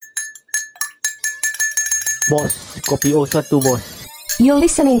Bos, kopi O1 bos. You're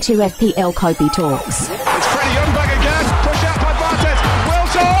listening to FPL Kopi Talks. It's Freddie Youngberg again. Push out by Bartes.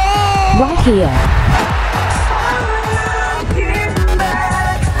 Wilson! Right here.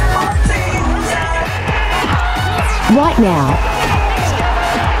 Right now.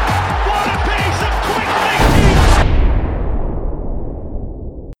 What a piece of quick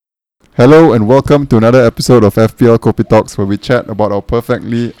Hello and welcome to another episode of FPL Kopi Talks, where we chat about our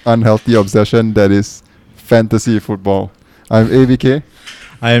perfectly unhealthy obsession that is fantasy football. I'm AVK.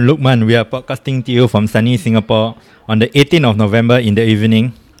 I am Lukman. We are podcasting to you from sunny Singapore on the 18th of November in the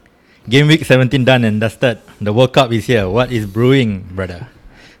evening. Game week 17 done and dusted. The World Cup is here. What is brewing, brother?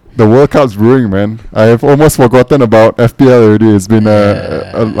 The World Cup's brewing, man. I have almost forgotten about FPL already. It's been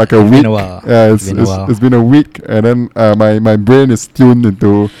like a week. Been a while. Yeah, it's been a week, and then my brain is tuned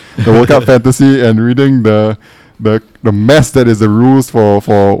into the World Cup fantasy and reading the mess that is the rules for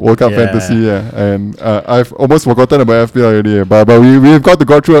World Cup fantasy. Yeah, and I've almost forgotten about FPL already. But we've got to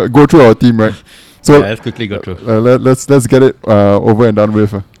go through our team, right? So let's quickly go through. Let's get it over and done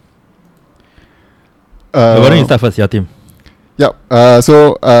with. Why don't you start first? Your team. Yeah.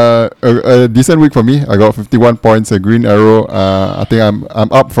 So a decent week for me. I got 51 points, a green arrow. I think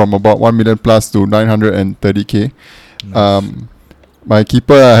I'm up from about 1 million plus to 930k. Nice. My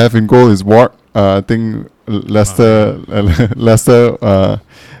keeper I have in goal is Ward. I think Leicester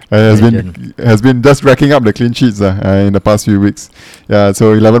has been just racking up the clean sheets in the past few weeks. Yeah,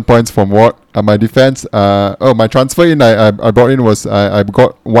 so 11 points from Ward. My defense, my transfer in I brought in was I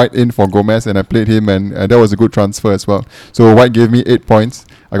got White in for Gomez and I played him, and that was a good transfer as well. So White gave me 8 points.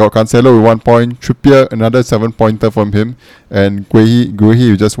 I got Cancelo with 1 point, Trippier another 7-pointer from him, and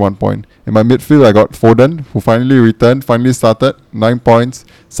Guehi with just 1 point. In my midfield, I got Foden, who finally started, 9 points,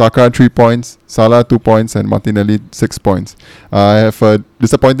 Saka 3 points, Salah 2 points, and Martinelli 6 points. I have a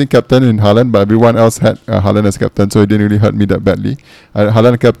disappointing captain in Haaland, but everyone else had Haaland as captain, so it didn't really hurt me that badly.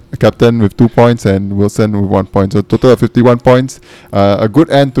 Haaland captain with 2 points and Wilson with 1 point, so total of 51 points. A good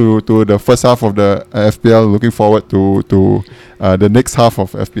end to the first half of the FPL. Looking forward to the next half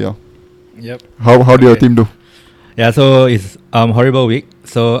of FPL. Yep. How did your team do? Yeah, so it's horrible week.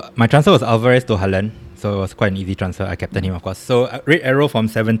 So my transfer was Alvarez to Haaland. So it was quite an easy transfer. I captained him, of course. So red arrow from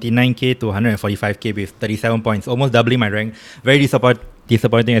 79k to 145k with 37 points, almost doubling my rank. Very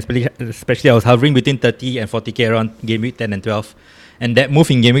disappointing, especially I was hovering between 30 and 40k around game week 10 and 12. And that move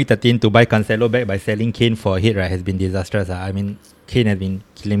in game week 13 to buy Cancelo back by selling Kane for a hit, right, has been disastrous. I mean, Kane has been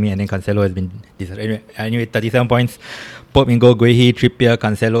killing me, and then Cancelo has been disastrous. Anyway, 37 points. Pope in goal, Guehi, Trippier,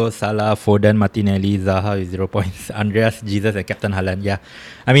 Cancelo, Salah, Foden, Martinelli, Zaha with 0 points. Andreas, Jesus, and Captain Haaland. Yeah,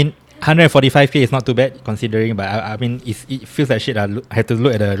 I mean, 145k is not too bad considering, but I mean, it feels like shit. I had to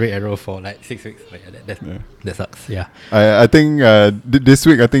look at the red arrow for like 6 weeks. But yeah, that sucks. Yeah. I think this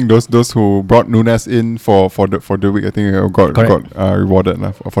week, I think those who brought Nunes in for the week, I think got rewarded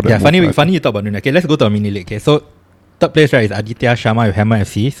for that. Yeah, move, funny you talk about Nunes. Okay, let's go to our mini league. Okay, so third place, right, is Aditya Sharma with Hammer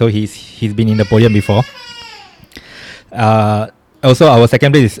FC. So he's been in the podium before. Also, our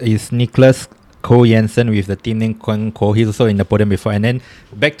second place is Nicholas Ko Jensen with the team name Kwang Ko. He's also in the podium before. And then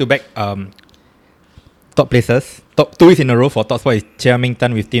back to back top places. Top 2 weeks in a row for top spot is Chia Ming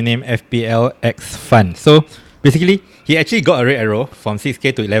Tan with team name FPL X Fun. So basically, he actually got a red arrow from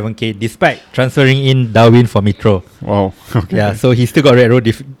 6k to 11k despite transferring in Darwin for Mitro. Wow. Okay. Yeah, so he still got red arrow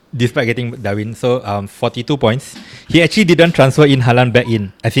despite getting Darwin. So 42 points. He actually didn't transfer in Haaland back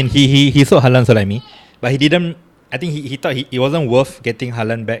in. I think he sold Haaland so like me, but he didn't. I think he thought it wasn't worth getting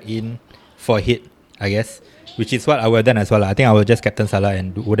Haaland back in for a hit, I guess, which is what I would have done as well. I think I would just captain Salah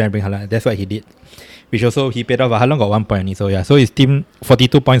and wouldn't bring Haaland. That's what he did, which also he paid off. Haaland got 1 point only, so yeah. So his team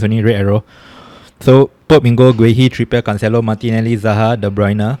 42 points only, red arrow. So Pope Mingo, Guehi, Trippier, Cancelo, Martinelli, Zaha, De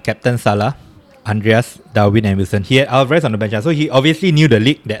Bruyne, captain Salah, Andreas, Darwin, and Wilson. He had Alvarez on the bench, so he obviously knew the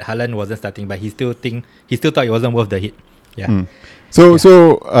league that Haaland wasn't starting, but he still thought it wasn't worth the hit. Yeah. So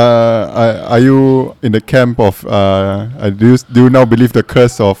are you in the camp of do you now believe the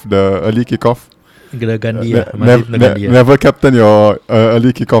curse of the early kickoff? Never captain your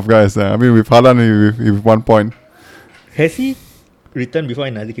early kickoff guys. I mean, with Haaland with 1 point. Has he returned before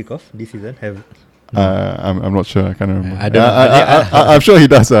in early kickoff this season? I'm not sure. I can't remember. I don't know. I'm sure he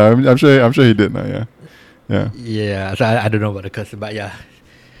does. I'm sure he did. Yeah. So I don't know about the curse, but yeah.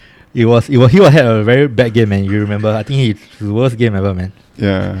 He had a very bad game, man. You remember? I think his worst game ever, man.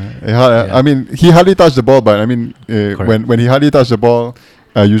 Yeah. I mean, he hardly touched the ball, but I mean, when he hardly touched the ball,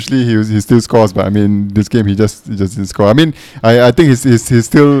 usually he still scores. But I mean, this game he just didn't score. I mean, I think he's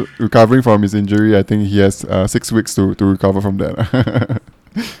still recovering from his injury. I think he has 6 weeks to recover from that.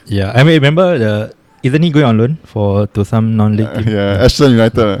 Yeah, I mean, remember isn't he going on loan to some non-league team? Yeah, Ashton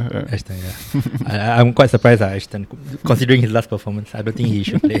United. Yeah. Ashton, yeah. I'm quite surprised at Ashton, considering his last performance. I don't think he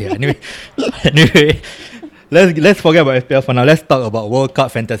should play here. Anyway, let's forget about FPL for now. Let's talk about World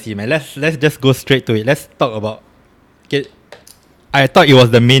Cup fantasy, man. Let's just go straight to it. Let's talk about. Okay, I thought it was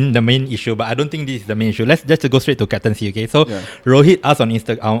the main issue, but I don't think this is the main issue. Let's just go straight to captaincy. Okay, so Rohit asked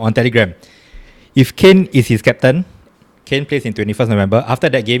on Telegram, if Kane is his captain, Kane plays in 21st November. After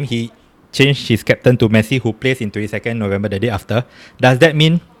that game, he changed his captain to Messi, who plays in 22nd November, the day after. Does that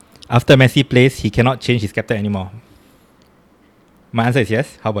mean after Messi plays, he cannot change his captain anymore? My answer is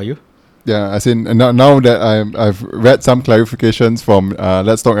yes. How about you? Yeah, as in now that I've read some clarifications from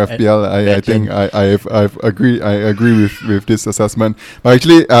Let's Talk FPL, I think I agree with this assessment. But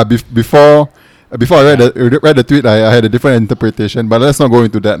actually, before I read the tweet, I had a different interpretation. But let's not go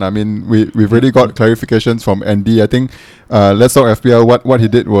into that. I mean, we've already got clarifications from Andy. I think Let's Talk FPL. What he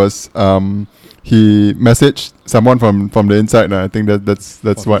did was he messaged someone from the inside. I think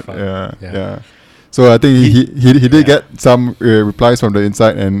that's what. Yeah. So I think he did get some replies from the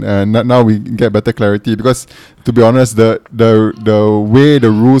inside, and now we get better clarity, because to be honest, the way the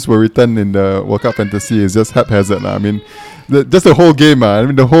rules were written in the World Cup Fantasy is just haphazard. I mean, just the whole game. I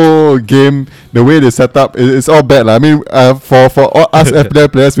mean, the whole game, the way they set up, it's all bad. I mean, for all us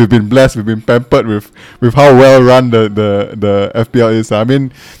FPL players, we've been blessed, we've been pampered with how well run the FPL is. I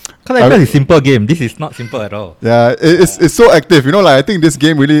mean, because FPL is a simple game. This is not simple at all. Yeah, it's so active. You know, like I think this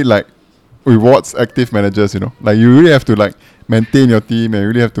game really like rewards active managers, you know. Like you really have to like maintain your team, and you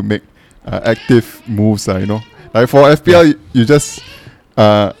really have to make active moves, you know. Like for FPL, you just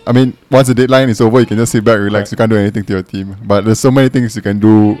I mean, once the deadline is over, you can just sit back, relax. You can't do anything to your team. But there's so many things you can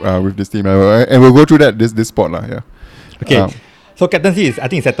do with this team, and we'll go through that this spot lah. Yeah. Okay. So captaincy is, I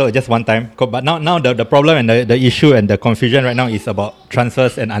think, settled just one time. But now the problem and the issue and the confusion right now is about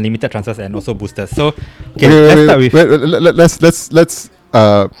transfers and unlimited transfers and also boosters. So let's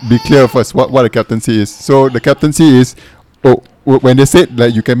be clear first what a captaincy is. So the captaincy is when they said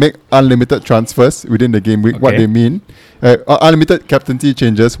that you can make unlimited transfers within the game week, what they mean, unlimited captaincy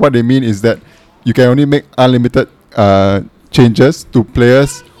changes, what they mean is that you can only make unlimited changes to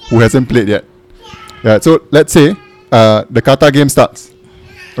players who hasn't played yet. Yeah. So let's say the Qatar game starts.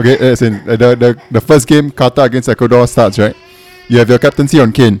 Okay, as in the first game, Qatar against Ecuador starts, right? You have your captaincy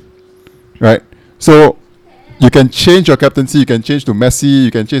on Kane, right? So you can change your captaincy. You can change to Messi.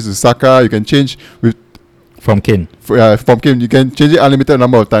 You can change to Saka. You can change from Kane. From Kane, you can change it unlimited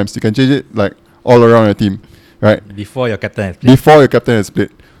number of times. You can change it like all around your team, right? Before your captain has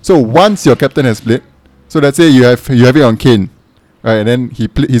played. So once your captain has played, so let's say you have it on Kane, right? And then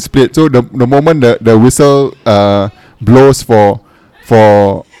he's played. So the moment the whistle blows for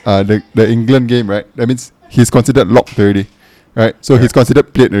the England game, right? That means he's considered locked already, right? So he's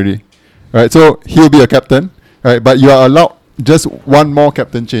considered played already, right? So he'll be a captain. Right, but you are allowed just one more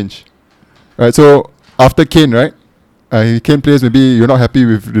captain change. Right, so after Kane, right, Kane plays, maybe you're not happy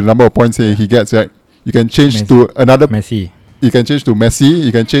with the number of points he gets, right? You can change to another Messi. You can change to Messi.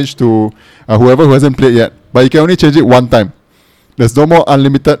 You can change to whoever who hasn't played yet. But you can only change it one time. There's no more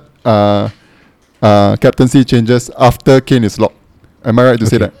unlimited captaincy changes after Kane is locked. Am I right to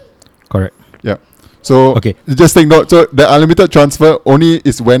say that? Correct. Yeah. So just take note. So the unlimited transfer only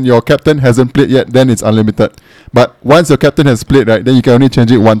is when your captain hasn't played yet. Then it's unlimited. But once your captain has played, right, then you can only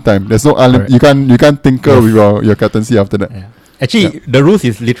change it one time. There's no you can't tinker with your captaincy after that. Yeah. Actually, the rules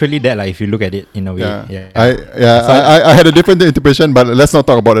is literally that. Like if you look at it in a way. I had a different interpretation, but let's not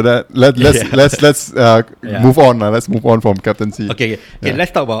talk about that. Let's move on. Let's move on from captaincy. Okay.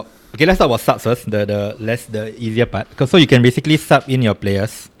 Let's talk about subs first. The easier part. So you can basically sub in your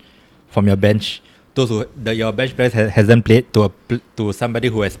players from your bench. Those who your bench players hasn't played to somebody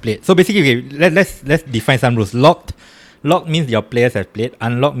who has played. So basically, let's define some rules. Locked means your players have played.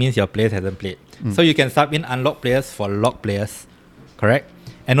 Unlocked means your players hasn't played. So you can sub in unlocked players for locked players, correct?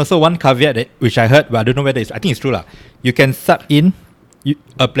 And also one caveat which I heard, but I don't know whether I think it's true lah. You can sub in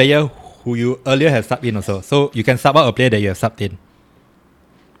a player who you earlier have subbed in also. So you can sub out a player that you have subbed in.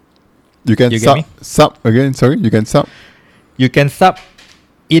 You can sub again. Sorry, you can sub. You can sub.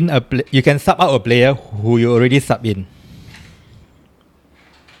 You can sub out a player who you already sub in.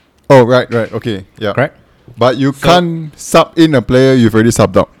 Oh, right, okay, yeah. Correct. But you can't sub in a player you've already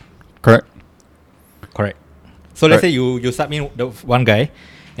subbed out. Correct. So let's say you sub in the one guy,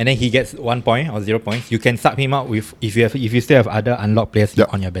 and then he gets 1 point or 0 points. You can sub him out with if you still have other unlocked players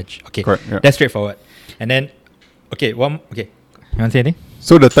on your bench. Okay, correct. Yeah. That's straightforward. And then, you want to say anything?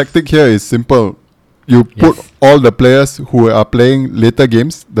 So the tactic here is simple. You put all the players who are playing later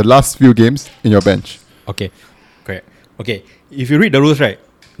games, the last few games, in your bench. Okay, correct. Okay, if you read the rules right,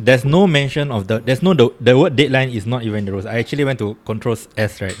 there's no mention of the word deadline is not even in the rules. I actually went to Control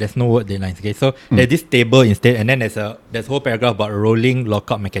S, right? There's no word deadlines. Okay, so there's this table instead, and then there's whole paragraph about rolling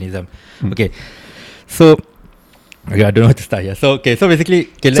lockout mechanism. Okay, so okay, I don't know how to start here. So basically,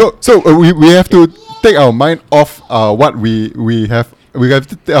 okay, we have to take our mind off what we have. We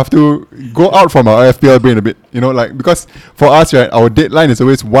have to go out from our FPL brain a bit, like, because for us, right, our deadline is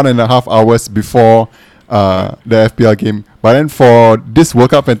always 1.5 hours before the FPL game. But then for this World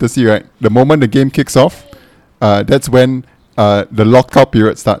Cup Fantasy, right, the moment the game kicks off, that's when the lockout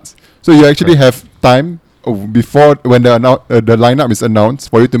period starts. So you actually have time before when the lineup is announced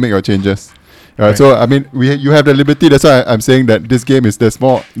for you to make your changes. Right. So I mean, you have the liberty. That's why I'm saying that this game there's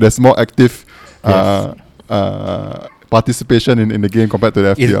more active participation in the game compared to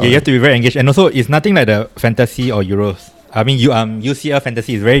the FPL. You have to be very engaged, and also it's nothing like the Fantasy or Euros. I mean, UCL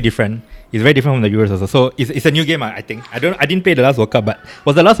Fantasy is very different. It's very different from the Euros also. So it's a new game. I think I didn't play the last World Cup, but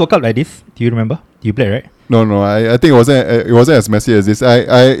was the last World Cup like this? Do you remember? You played, right? No. I think it wasn't as messy as this.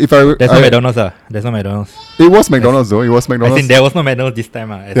 There's no McDonald's. There's no McDonald's. It was McDonald's though. It was McDonald's. I think there was no McDonald's this time.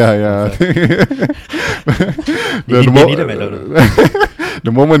 Yeah. They needed McDonald's.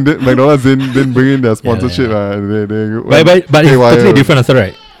 The moment McDonald's didn't bring in their sponsorship, but it's totally different also,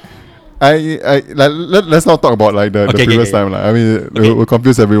 right? Let's not talk about like the previous time. I mean, we'll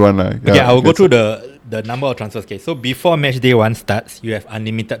confuse everyone. I will go through the number of transfers. Okay, so before match day 1 starts, you have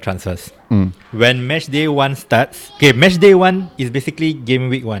unlimited transfers. When match day 1 starts, match day 1 is basically game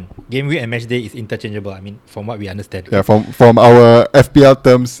week 1. Game week and match day is interchangeable. I mean, from what we understand. Yeah, from our FPL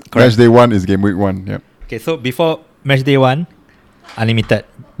terms, correct. Match day 1 is game week 1. Yeah. Okay, so before match day 1, unlimited.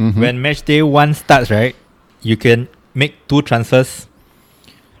 When match day 1 starts, right, you can make 2 transfers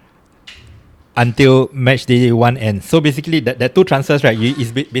until match day 1 ends. So basically, that 2 transfers, right,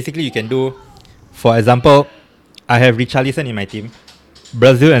 basically you can do, for example, I have Richarlison in my team.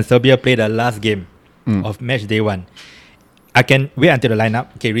 Brazil and Serbia play the last game of match day 1. I can wait until the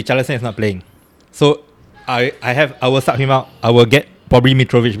lineup. Okay, Richarlison is not playing. So I will sub him out. I will get probably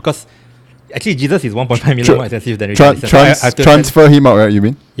Mitrovic, because actually Jesus is 1.5 million more expensive than Richarlison. Transfer him out, right, you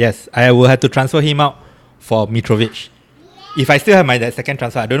mean? Yes, I will have to transfer him out for Mitrovic. If I still have that second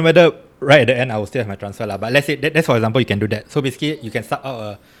transfer, I don't know whether right at the end I will still have my transfer lah. But let's say that's for example, you can do that. So basically, you can sub out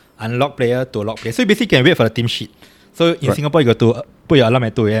a unlocked player to a locked player. So basically, you can wait for the team sheet. So in Singapore, you got to put your alarm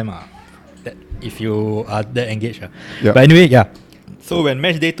at 2 a.m. If you are that engaged. But anyway, yeah. So when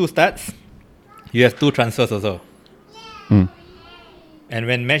match day 2 starts, you have 2 transfers also. And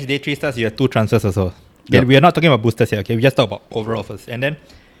when match day 3 starts, you have 2 transfers also. Okay, we are not talking about boosters here. Okay, we just talk about overall first. And then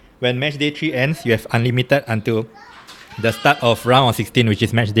when match day 3 ends, you have unlimited until the start of round of 16, which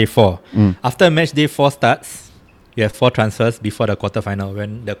is match day 4. After match day 4 starts, you have 4 transfers before the quarterfinal.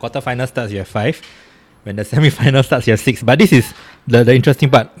 When the quarterfinal starts, you have 5. When the semi-final starts, you have 6. But this is the interesting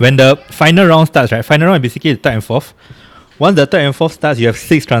part. When the final round starts, right? Final round is basically the 3rd and 4th. Once the 3rd and 4th starts, you have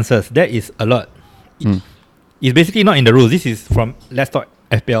 6 transfers. That is a lot. It's basically not in the rules. This is from Let's Talk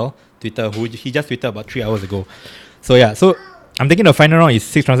FPL Twitter, who he just tweeted about 3 hours ago. So yeah, so I'm thinking the final round is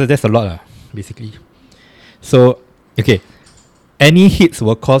 6 transfers. That's a lot, basically. So, okay. Any hits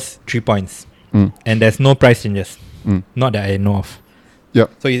will cost 3 points. And there's no price changes. Not that I know of. Yeah.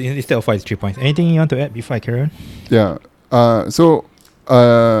 So instead of 4, it's 3 points. Anything you want to add before I carry on? Yeah. Are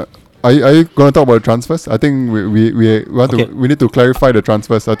you going to talk about the transfers? I think we need to clarify the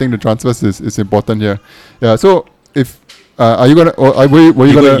transfers. I think the transfers is important here. Yeah. So if are you gonna or were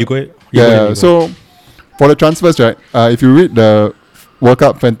you gonna? You go. So for the transfers, right? If you read the World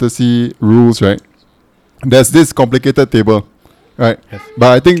Cup Fantasy rules, right? There's this complicated table, right? Yes.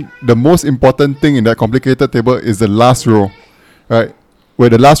 But I think the most important thing in that complicated table is the last row, right? Where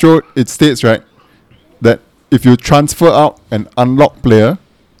the last row it states, right, that if you transfer out an unlocked player,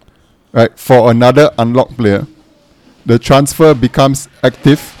 right, for another unlocked player, the transfer becomes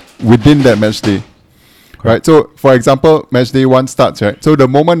active within that match day. Right. So for example, match day 1 starts, right? So the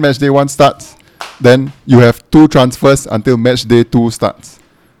moment match day 1 starts, then you have 2 transfers until match day 2 starts.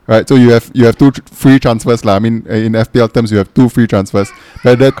 Right. So you have 2 free transfers. I mean, in FPL terms, you have 2 free transfers.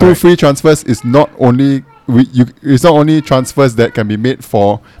 But the 2 free transfers is not only it's not only transfers that can be made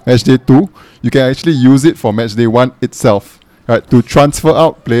for match day 2. You can actually use it for match day 1 itself, right? To transfer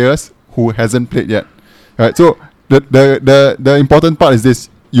out players who hasn't played yet, right? So the important part is this: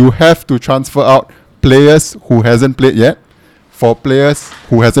 you have to transfer out players who hasn't played yet for players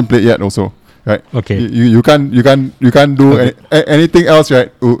who hasn't played yet also, right? Okay. You can't do anything else,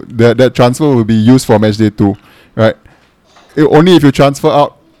 right? That transfer will be used for match day 2, right? Only if you transfer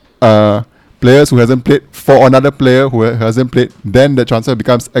out players who hasn't played for another player who hasn't played, then the transfer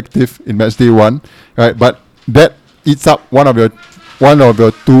becomes active in match day 1, right? But that eats up one of your one of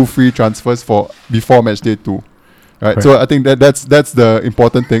the 2 free transfers for before match day 2. Right. Correct. So I think that's the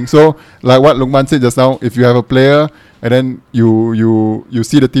important thing. So like what Lukman said just now, if you have a player and then you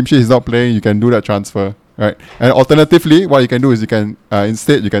see the team sheet is not playing, you can do that transfer. Right. And alternatively, what you can do is you can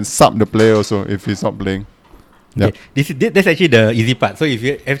instead you can sub the player also if he's not playing. Yeah. Okay. That's actually the easy part. So if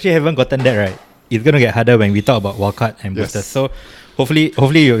you actually haven't gotten that right, it's gonna get harder when we talk about wildcard and Yes. boosters. So hopefully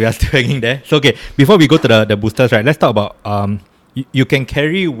you are still hanging there. So okay, before we go to the boosters, right? Let's talk about you can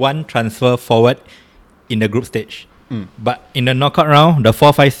carry one transfer forward in the group stage. But in the knockout round, the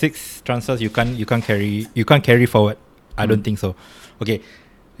 4, 5, 6 transfers you can't carry forward. I don't think so. Okay,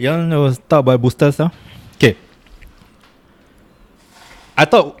 you want to talk about boosters now? Okay, I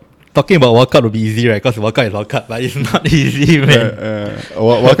thought talking about wildcard would be easy, right? Because wildcard is wildcard, but it's not easy, man.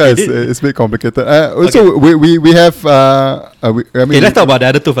 Wildcard is a bit complicated. Also, we have. Okay, let's talk about the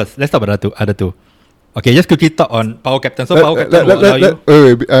other two first. Let's talk about the other two. Okay, just quickly talk on power captain. So power captain will allow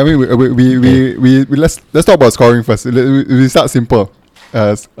you. I mean, we let's talk about scoring first. We start simple.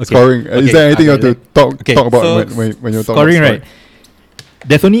 Scoring. Is there anything you want to talk about so when you talk scoring, about right?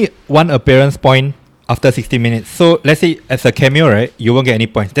 There's only one appearance point after 60 minutes. So let's say as a cameo, right, you won't get any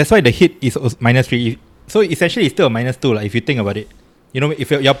points. That's why the hit is -3. So essentially, it's still a -2, like if you think about it. You know,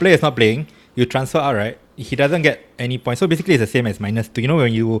 if your player is not playing, you transfer out, right? He doesn't get any points. So basically, it's the same as -2. You know,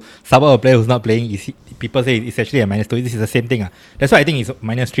 when you sub out a player who's not playing, people say it's actually a -2. This is the same thing. That's why I think it's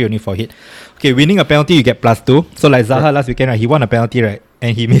 -3 only for hit. Okay, winning a penalty, you get +2. So like Zaha last weekend, right, he won a penalty, right?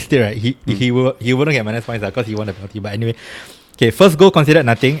 And he missed it, right? He wouldn't get minus points because he won the penalty. But anyway, okay, first goal considered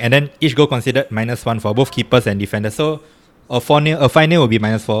nothing, and then each goal considered -1 for both keepers and defenders. So a 5-0 will be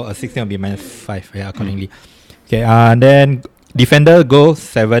 -4, a 6-0 will be -5, yeah, accordingly. Okay, and then defender goal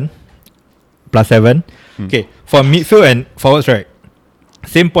 7, +7. Okay, for midfield and forwards, right,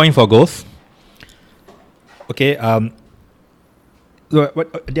 same point for goals. Okay,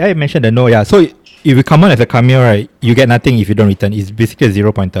 what did I mention the no? Yeah, so if you come on as a cameo, right, you get nothing if you don't return. It's basically a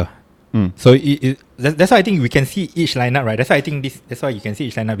 0 pointer. So that's why I think we can see each lineup, right? That's why I think that's why you can see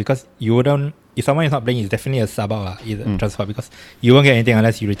each lineup, because you wouldn't, if someone is not playing, it's definitely a sub out, transfer, because you won't get anything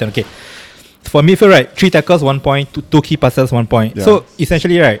unless you return. Okay, for midfield, right, 3 tackles 1 point, 2 key passes 1 point. Yeah. So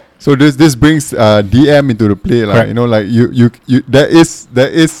essentially, right. So this brings DM into the play, like, you know, like you there is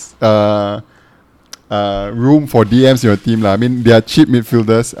room for DMs in your team, I mean, they are cheap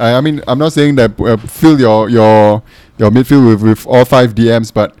midfielders. I mean, I'm not saying that fill your midfield with all 5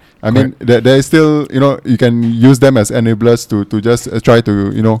 DMs, but I mean, there is still, you know, you can use them as enablers to just try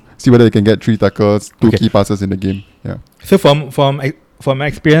to, you know, see whether you can get 3 tackles, 2 key passes in the game. Yeah. So from my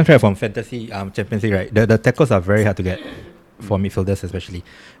experience, right, from fantasy Champions League, right, the tackles are very hard to get for midfielders especially.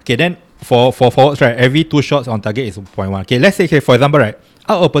 Okay, then for forwards, right, every 2 shots on target is 0.1. Okay, let's say, okay, for example, right,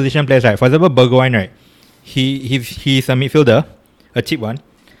 out of position players, right, for example, Bergwijn, right, he's a midfielder, a cheap one,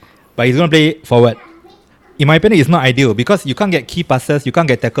 but he's gonna play forward. In my opinion, it's not ideal because you can't get key passes, you can't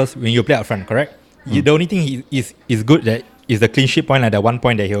get tackles when you play up front, correct? The only thing is good that is the clean sheet point, like the 1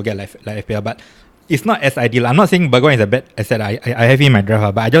 point that he'll get like FPL, but it's not as ideal. I'm not saying Bergwijn is a bad asset. I have him in my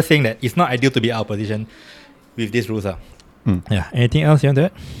draft, but I'm just saying that it's not ideal to be out of position with these rules. Yeah. Anything else you want to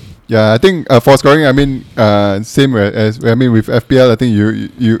add? Yeah, I think for scoring, I mean, same as I mean with FPL, I think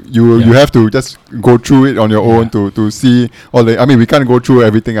you have to just go through it on your own to see all the. I mean, we can't go through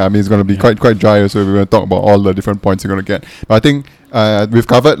everything. I mean, it's going to be quite dry. So we're going to talk about all the different points you're going to get. But I think we've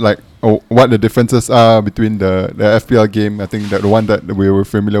covered like what the differences are between the FPL game. I think that the one that we were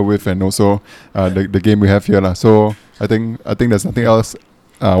familiar with, and also the game we have here, lah. So I think there's nothing else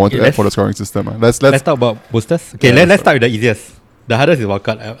I want to add for the scoring system. Let's talk about boosters. Okay, let's start with the easiest. The hardest is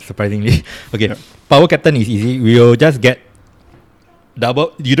wildcard, surprisingly. Okay, power captain is easy. We'll just get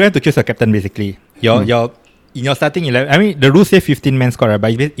double. You don't have to choose a captain, basically. Your in your starting 11. I mean, the rules say 15-man squad, right?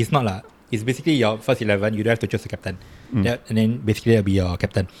 But it's not lah. It's basically your first 11. You don't have to choose a captain. And then basically it'll be your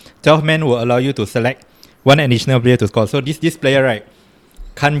captain. 12-man will allow you to select one additional player to score. So this player, right,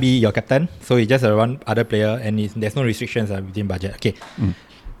 can't be your captain. So it's just one other player, and there's no restrictions within budget. Okay.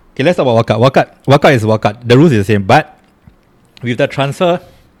 Okay, let's talk about wildcard. Wildcard is wildcard. The rules is the same, but with the transfer,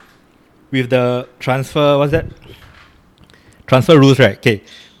 what's that? Transfer rules, right? Okay.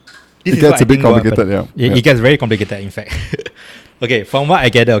 It gets a bit complicated, It gets very complicated, in fact. Okay, from what I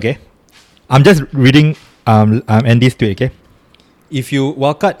gather, okay, I'm just reading Andy's tweet, okay. If you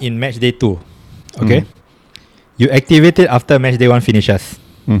wildcard in match day 2, okay, you activate it after match day 1 finishes.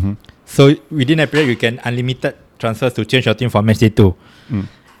 So within that period, you can unlimited transfers to change your team for match day 2.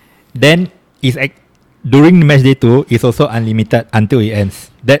 Then during match day 2, it's also unlimited until it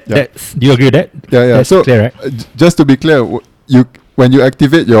ends. That's, do you agree with that? Yeah. That's so clear, right? Just to be clear, when you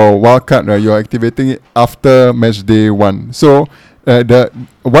activate your wildcard, right, you're activating it after match day 1. So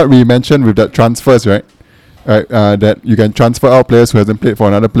what we mentioned with that transfers, right? Right, that you can transfer out players who hasn't played for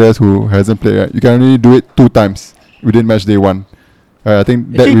another players who hasn't played. Right? You can only do it 2 times within match day 1. I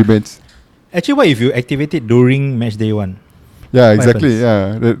think that remains. Actually, what if you activate it during match day 1? Yeah, What exactly.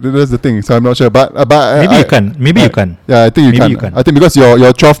 happens? Yeah, that's the thing. So I'm not sure, but Maybe you can. Maybe you can. Yeah, I think Maybe you you can. can. I think because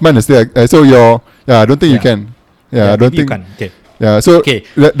your 12 man is there. So I don't think you Yeah. can. Yeah, I don't maybe think. you can. Okay. Yeah, so Okay.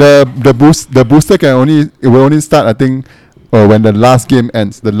 the booster it will only start, I think, when the last game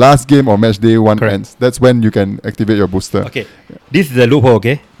ends. The last game or match day 1 Correct. ends. That's when you can activate your booster. Okay. This is a loophole,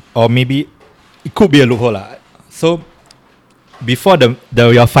 okay? Or maybe it could be a loophole. So before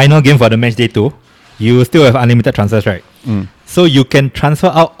your final game for the match day 2, you still have unlimited transfers, right? Mm. So you can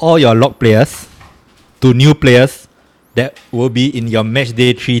transfer out all your locked players to new players that will be in your match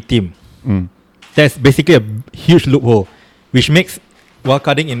day 3 team. Mm. That's basically a huge loophole, which makes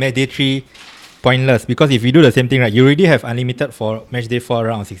wildcarding in match day 3 pointless, because if you do the same thing, right, you already have unlimited for match day 4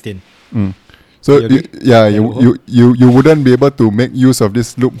 round 16. Mm. So You agree? you wouldn't be able to make use of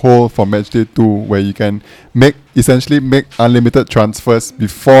this loophole for match day 2, where you can essentially make unlimited transfers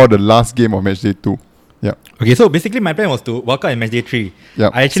before the last game of match day 2. Yeah. Okay, so basically my plan was to wildcard in match day 3.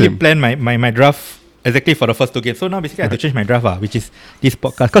 Yep, I actually same. planned my draft exactly for the first 2 games. So now basically I have to change my draft, which is this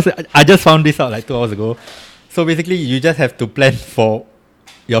podcast. Because I just found this out like 2 hours ago. So basically you just have to plan for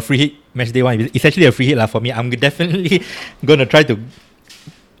your free hit match day 1. It's actually a free hit for me. I'm definitely wildcarding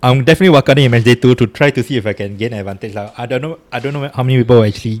in match day 2 to try to see if I can gain advantage. I don't know how many people will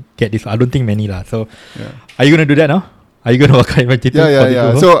actually get this. I don't think many. So are you going to do that now? Are you going to wildcard in match day 2?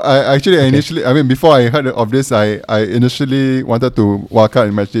 Yeah. So I initially, before I heard of this, I initially wanted to wildcard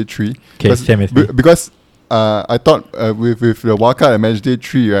in match day 3. Okay, same as me. Because I thought with the wildcard at match day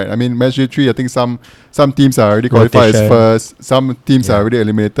 3, right? I mean, match day 3, I think some teams are already qualified as Rotation. first. Some teams are already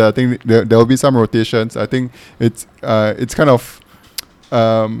eliminated. I think there will be some rotations. I think it's kind of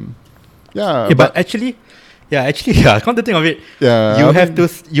But actually, come to think of it,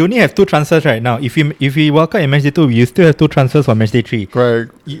 you only have 2 transfers right now. If you wildcard in match day 2, you still have 2 transfers for match day 3.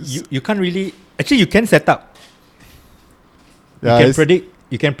 correct. You can't really. Actually, you can set up. Yeah,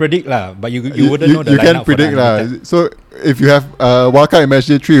 You can predict lah, but you wouldn't know the you lineup can for predict the lah. unlimited. So if you have wildcard in match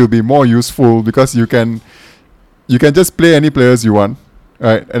day 3, it will be more useful because you can just play any players you want,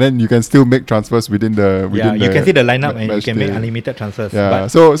 right? And then you can still make transfers within You can see the lineup and you match can make day. unlimited transfers. Yeah. But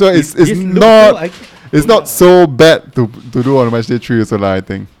So it's this not loophole, it's not so bad to do on match day 3 also lah, I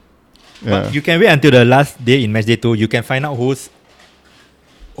think. Yeah. But you can wait until the last day in match day 2. You can find out who's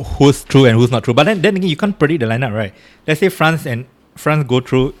true and who's not true. But then again, you can't predict the lineup, right? Let's say France go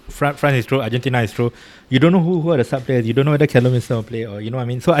through. France is true. Argentina is true. You don't know who are the sub players. You don't know whether Callum Wilson will play, or you know what I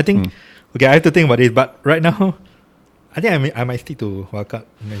mean. So I think okay, I have to think about this. But right now, I think I might stick to wildcard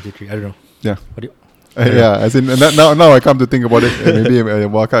in match day 3. I don't know. Yeah. What do you? As in now I come to think about it, maybe a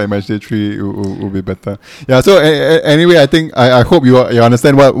wildcard in match day 3 will be better. Yeah. So anyway, I think I hope you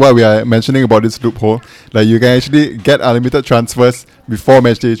understand what we are mentioning about this loophole. Like you can actually get unlimited transfers before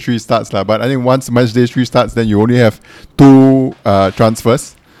match day 3 starts lah. But I think once match day 3 starts, then you only have 2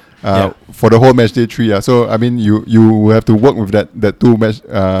 transfers for the whole match day 3. Yeah. So I mean you have to work with that 2 match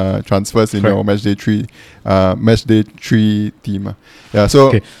transfers in your match day 3 team. Yeah. So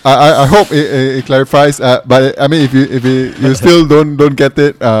Okay. I hope it clarifies. But I mean, if you still don't get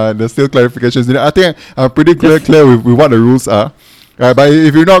it, there's still clarifications. I think I'm pretty clear with what the rules are. But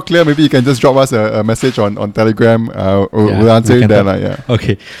if you're not clear, maybe you can just drop us a message on Telegram. We'll answer we it can there. talk.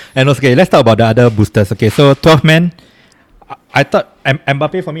 Okay. And okay, let's talk about the other boosters. Okay, so 12 man. I thought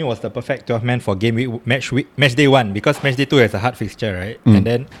Mbappe for me was the perfect 12 man for game week, match day 1, because match day 2 has a hard fixture, right? And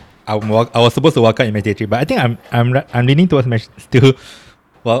then I was supposed to walk out in match day 3, but I think I'm leaning towards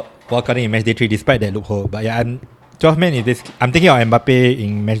wildcarding in match day 3 despite that loophole. But yeah, 12 man is this. I'm thinking of Mbappe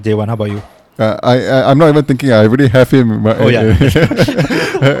in match day 1. How about you? I'm not even thinking. I already have him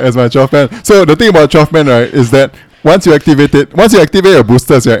as my 12 man. So the thing about 12 man, right, is that once you activate your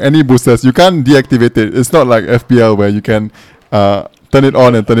boosters, right, any boosters, you can't deactivate it. It's not like FPL where you can turn it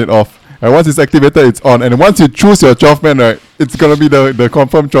on and turn it off. And once it's activated, it's on. And once you choose your 12 man, right, it's gonna be the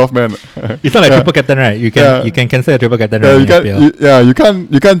confirmed 12 man. It's not like triple captain, right? You can cancel a triple captain. Right, you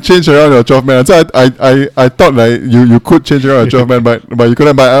can't change around your 12 man. So I thought like you could change around your 12 man, but you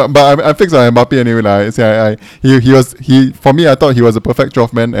couldn't. But I fixed on Mbappe anyway. Like, he for me, I thought he was a perfect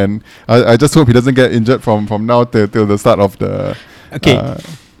 12 man, and I just hope he doesn't get injured from now till the start of the. Okay.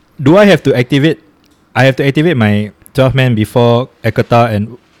 Do I have to activate? I have to activate my 12 man before Qatar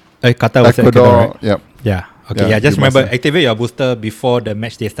and Qatar was Ecuador, right? yep. Yeah. Okay. Yeah, Yeah. Just you must remember, have. activate your booster before the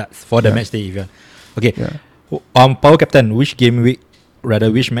match day starts. For the match day event. Okay. Yeah. Power captain. Which game week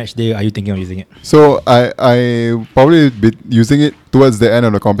rather which match day are you thinking of using it? So I probably be using it towards the end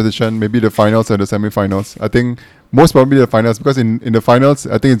of the competition, maybe the finals or the semi-finals. I think most probably the finals, because in the finals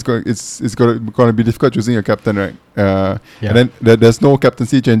I think it's going to be difficult choosing a captain, right? And then there's no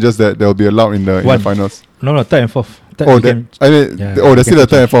captaincy changes that will be allowed in the finals. No, third and fourth. There's still a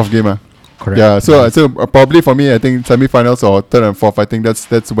third and fourth game. Correct. Yeah, so probably for me, I think semi-finals or third and fourth. I think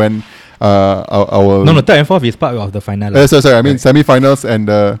that's when I will. No, third and fourth is part of the final. Sorry. I mean semi-finals and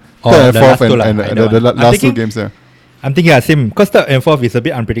third and fourth and the last two games. I'm thinking same, because third and fourth is a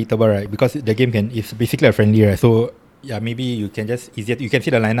bit unpredictable, right? Because the game is basically a friendly, right? So yeah, maybe you can just you can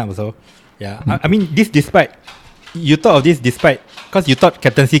see the lineup also. Yeah, I mean despite because you thought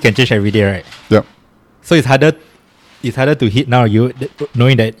captaincy can change every day, right? Yeah. So it's harder to hit now.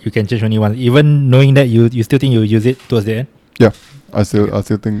 Knowing that you can change only once, even knowing that you still think you'll use it towards the end. Yeah, I still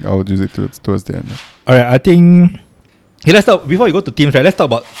think I would use it towards the end. All right, I think. Okay, let's talk before we go to teams, right? Let's talk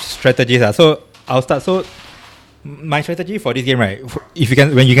about strategies. So I'll start. So my strategy for this game, right?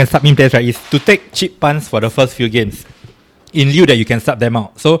 When you can sub in players, right, is to take cheap punts for the first few games, in lieu that you can sub them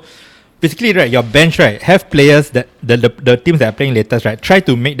out. So basically, right, your bench, right, have players that the teams that are playing latest, right, try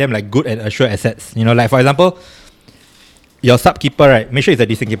to make them like good and assured assets. You know, like for example, your sub keeper, right, make sure it's a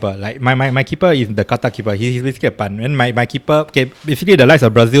decent keeper. Like my keeper is the Qatar keeper. He's basically a punt. And my keeper, okay, basically the likes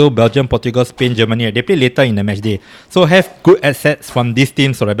of Brazil, Belgium, Portugal, Spain, Germany, right, they play later in the match day. So have good assets from these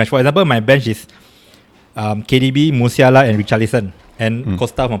teams for the bench. For example, my bench is KDB, Musiala, and Richarlison, and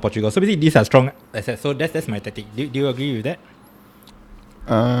Costa from Portugal. So basically, these are strong assets. So that's my tactic. Do you agree with that?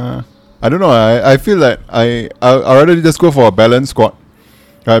 I don't know. I feel that I rather just go for a balanced squad.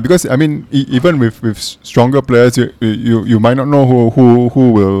 Because I mean, even with stronger players, you might not know who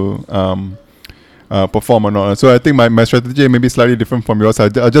will perform or not. So I think my strategy may be slightly different from yours.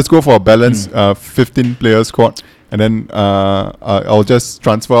 I'll just go for a balanced 15 player squad, and then I'll just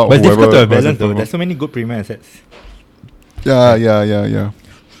transfer but it's whoever. difficult to have balance though. There's so many good premier assets. Yeah.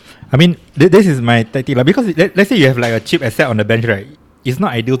 I mean, this is my tactic, like, because let's say you have like a cheap asset on the bench, right? It's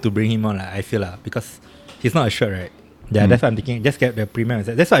not ideal to bring him on, like, I feel, because he's not assured, right? Yeah, that's what I'm thinking. Just get the premium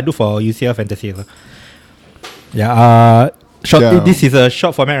asset. That's what I do for UCL Fantasy. So. Yeah. This is a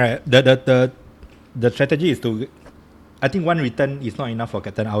short format, right? The strategy is to. I think one return is not enough for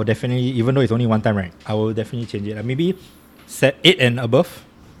captain. I will definitely, even though it's only one time, right? I will definitely change it. Maybe set 8 and above.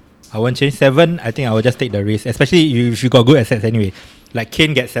 I won't change 7. I think I will just take the risk, especially if you got good assets anyway. Like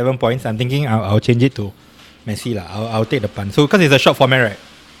Kane gets 7 points. I'm thinking I'll change it to Messi lah. I'll take the punt. So because it's a short format, right?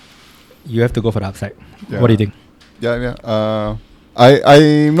 You have to go for the upside. Yeah. What do you think? Yeah.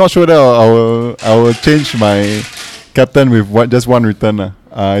 I'm not sure that I will change my captain with just one return.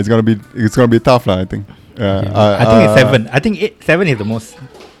 It's gonna be tough I think. I think it's 7. I think 7 is the most.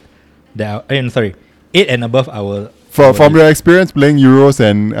 8 and above I will. From your experience playing Euros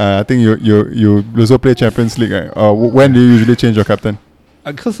and I think you also play Champions League, right? When do you usually change your captain?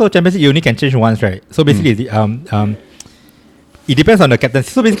 So Champions League you only can change once, right? So basically it depends on the captain.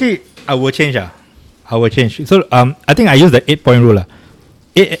 So basically I will change. So I think I use the 8-point rule.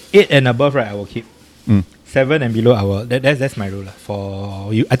 8 and above, right, I will keep. 7 and below I will. That's my rule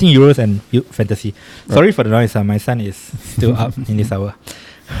for you. I think Euros and Fantasy. Sorry for the noise. My son is still up in this hour.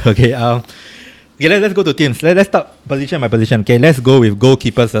 Okay. Okay, let's go to teams. Let's start position by position. Okay, let's go with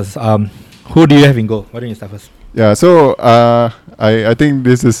goalkeepers. Who do you have in goal? Why don't you start first? Yeah, so I think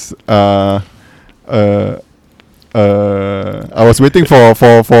this is I was waiting for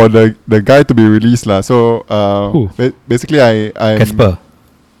the guy to be released lah. So basically I Casper.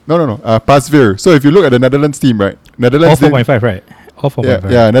 No. Pasveer. So if you look at the Netherlands team, right? Netherlands all 4.5, right? All 4.5.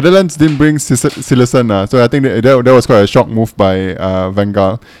 Yeah. Netherlands didn't bring Silesen. So I think that was quite a shock move by Van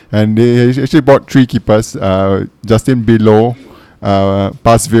Gaal, and they actually bought 3 keepers. Justin Bilo,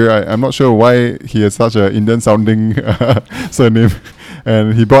 Pasveer. I'm not sure why he has such an Indian sounding surname.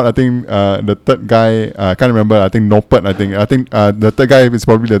 And he brought, I think, the third guy. I can't remember. I think Noppert. I think the third guy is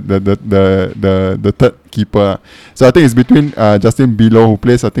probably the third keeper. So I think it's between Justin Bilo, who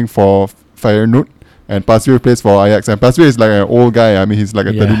plays, I think, for Feyenoord, and Pasveer plays for Ajax. And Pasveer is like an old guy. I mean, he's like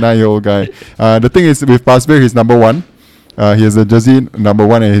a 39-year-old guy. The thing is, with Pasveer, he's number 1. He has a jersey number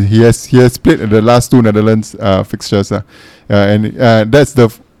 1, and he has played in the last 2 Netherlands fixtures. And that's the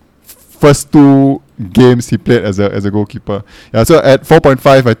first 2 games he played as a goalkeeper. Yeah, so at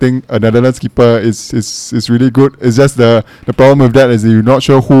 4.5, I think a Netherlands keeper is really good. It's just the problem with that is you're not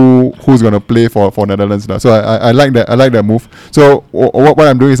sure who's gonna play for Netherlands now. So I like that move. So what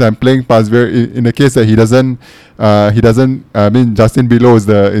I'm doing is I'm playing Pasveer in the case that he doesn't he doesn't. I mean, Justin Below is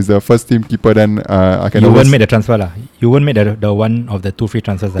the first team keeper. Then I can. You always, won't make the transfer lah. You won't make the one of the 2 free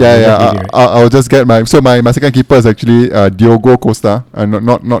transfers. Yeah. I'll just get my. So my second keeper is actually Diogo Costa.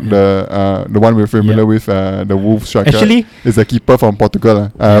 Not the one we're familiar with. The Wolves striker. Actually, is a keeper from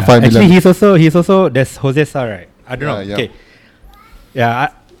Portugal. 5 million. Actually, he's also there's Jose Sa, right? I don't know. Yeah. Okay. Yeah.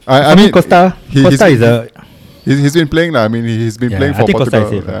 I mean, Costa is a. He's been playing lah. I mean, he's been playing for I think Portugal.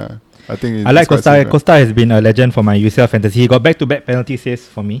 Costa is safe, I think I like Costa. Costa has been a legend for my UCL fantasy. He got back-to-back penalty saves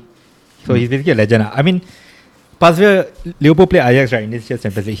for me, so he's basically a legend. I mean, Pasveer, Liverpool play Ajax right in this year's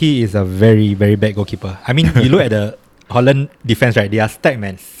Champions League. He is a very very bad goalkeeper. I mean, you look at the Holland defense, right? They are stacked,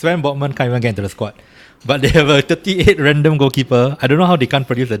 man. Sven Botman can't even get into the squad, but they have a 38 random goalkeeper. I don't know how they can't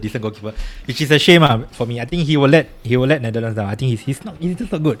produce a decent goalkeeper, which is a shame for me. I think he will let Netherlands down. I think he's just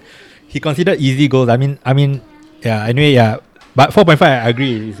not good. He considered easy goals. I mean, yeah. Anyway, yeah. But 4.5, I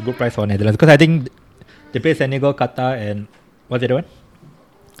agree, it's a good price for Netherlands because I think they play Senegal, Qatar, and what's the other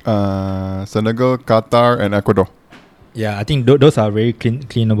one? Senegal, Qatar, and Ecuador. Yeah, I think those are very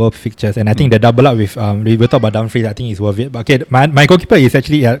cleanable fixtures, and I think the double up with we will talk about Dumfries. I think is worth it. But okay, my goalkeeper is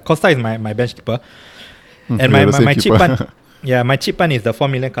actually Costa is my bench keeper, and my cheap one, my cheap one is the 4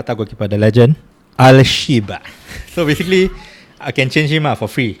 million Qatar goalkeeper, the legend Al Shiba. So basically, I can change him for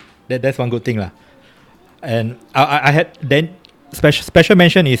free. That's one good thing lah. And I had then. Special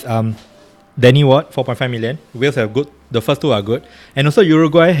mention is Danny Ward, 4.5 million. Wales have good. The first 2 are good. And also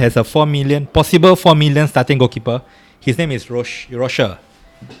Uruguay has a 4 million starting goalkeeper. His name is Rocher.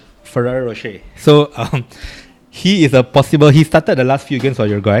 Ferrero Rocher. So he is a possible. He started the last few games for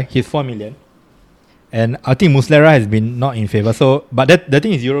Uruguay. He's 4 million. And I think Muslera has been not in favour. So, but the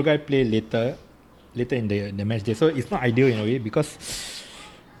thing is Uruguay play later in the match day. So it's not ideal in a way because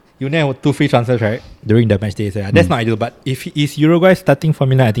you now have 2 free transfers, right? During the match days. That's not ideal. But if is Uruguay starting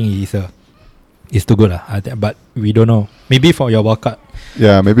formula, I think it's too good. But we don't know. Maybe for your wildcard.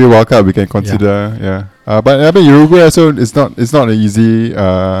 Yeah, maybe wildcard we can consider. Yeah. But I mean Uruguay also it's not an easy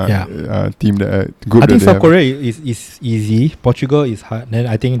team that group. I think that South Korea is easy. Portugal is hard. Then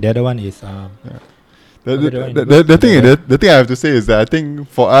I think the other one is The thing I have to say is that I think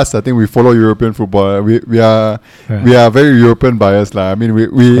for us, I think we follow European football. We are very European biased lah. I mean,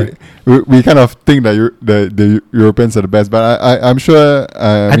 we kind of think that the Europeans are the best, but I'm sure.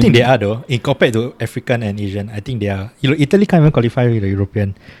 I think they are though. In compared to African and Asian, I think they are. Italy can't even qualify with the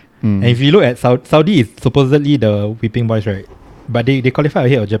European. And if you look at Saudi, is supposedly the whipping boys, right? But they qualify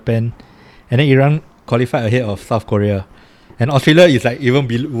ahead of Japan, and then Iran qualify ahead of South Korea. And Australia is like even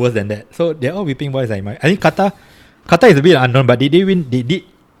worse than that. So they're all whipping boys. I think Qatar is a bit unknown, but they did win the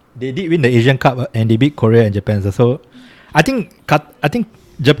Asian Cup and they beat Korea and Japan. So I think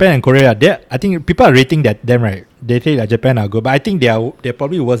Japan and Korea I think people are rating them right. They say that Japan are good, but I think they're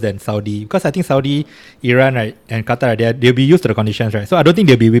probably worse than Saudi because I think Saudi, Iran, right, and Qatar they'll be used to the conditions, right. So I don't think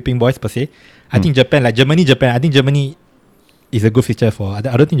they'll be whipping boys per se. I think Japan, like Japan. I think Germany is a good feature for. I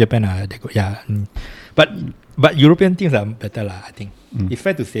don't think Japan are that good. Yeah, but European teams are better lah. I think it's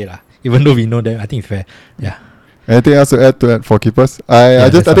fair to say lah. Even though we know them, I think it's fair. Yeah. Anything else to add for keepers? I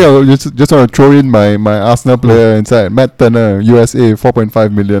think I will just want to throw in my Arsenal player inside, Matt Turner, USA,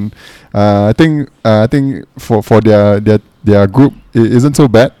 4.5 million. I think for their group it isn't so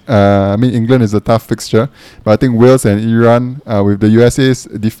bad. I mean England is a tough fixture, but I think Wales and Iran with the USA's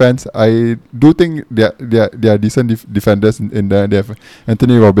defense, I do think they are decent defenders in there. They have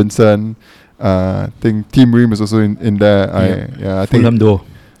Anthony Robinson. I think Team Ream is also in there. I think Fulham duo.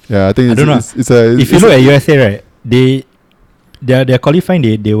 Yeah, I think I don't know. If you look at USA, right, they're qualifying.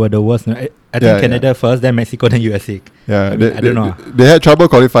 They were the worst. I think Canada first, then Mexico, then USA. Yeah, I don't know. They had trouble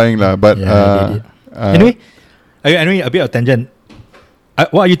qualifying lah, but they did. Anyway, a bit of tangent.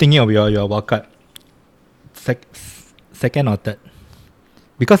 What are you thinking of your wildcard? Second or third?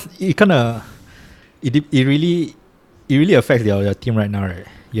 Because it really affects your team right now, right?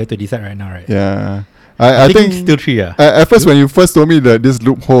 You have to decide right now, right? Yeah. I think still 3. At first, when you first told me that this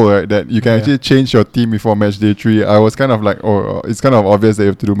loophole, right, that you can actually change your team before match day 3, I was kind of like, it's kind of obvious that you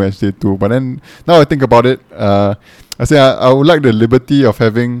have to do match day 2. But then now I think about it, I say I would like the liberty of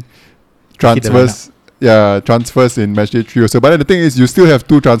having transfers. Yeah, transfers in match day 3 also. But then the thing is, you still have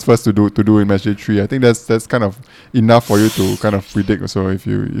 2 transfers to do in match day 3. I think that's kind of enough for you to kind of predict also if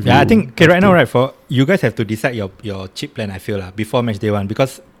you. I think right now, right, for you guys have to decide your chip plan. I feel before match day 1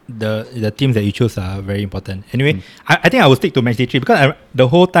 because the teams that you choose are very important. Anyway, I think I will stick to match day 3 because the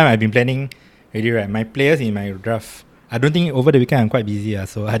whole time I've been planning already, right. My players in my draft, I don't think over the weekend I'm quite busy,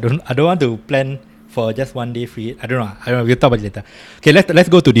 so I don't want to plan for just 1 day free. I don't know. We'll talk about it later. Okay, let's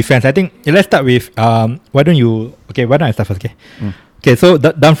go to defense. I think let's start with why don't I start first? Okay. Okay, so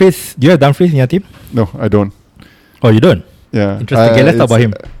Dumfries, do you have Dumfries in your team? No, I don't. Oh, you don't? Yeah. Interesting. Okay, let's talk about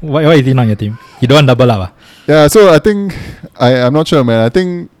him. Why is he not on your team? You don't want double up? Yeah, so I think I'm not sure, man. I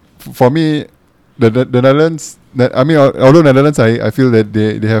think for me, the Netherlands. I mean, although Netherlands, I feel that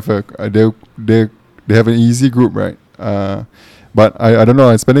they have they have an easy group, right? But I don't know.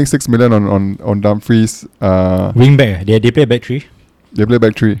 I'm spending 6 million on Dumfries. Wing back. They play back three. They play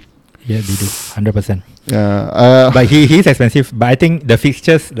back three. Yeah, they do. 100%. Yeah. But he is expensive. But I think the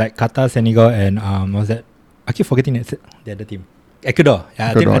fixtures like Qatar, Senegal, and what's that? I keep forgetting the other team. Ecuador.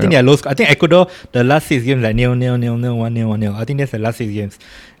 Yeah, Ecuador, I think they are low score. I think Ecuador, the last 6 games like 0-0, 1-0, 1-0. I think that's the last 6 games.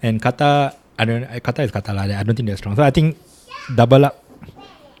 And Qatar, Qatar is Qatar. I don't think they're strong. So I think double up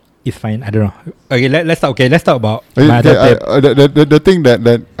is fine. I don't know. Okay, let's talk about my other player. The thing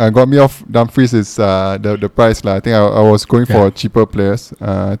that got me off Dumfries is the price lah. I think I was going for cheaper players.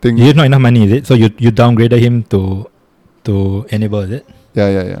 I think you have not enough money, is it? So you downgraded him to enable, is it?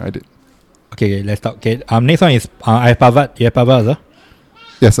 Yeah, I did. Okay, let's talk. Okay, next one is I have Pavard. You have Pavard also?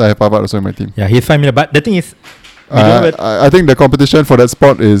 Yes, I have Pavard also in my team. Yeah, he's 5 million. But the thing is, I think the competition for that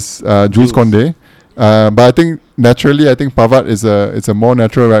spot is Jules Koundé. But I think naturally, Pavard is a more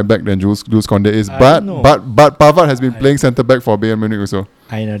natural right back than Jules Koundé is. But Pavard has been playing centre back for Bayern Munich also.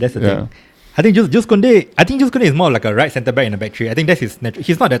 I know, that's the thing. I think Jules Koundé. is more like a right centre back in a back three. I think that's his natural.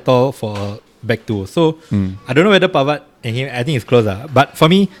 He's not that tall for a back two. So I don't know whether Pavard and him. I think it's closer. But for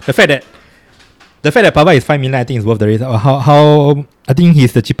me, the fact that Pavard is 5 million, I think is worth the risk. How I think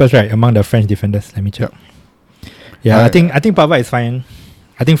he's the cheapest, right, among the French defenders. Let me check. Yeah, I think Pavard is fine.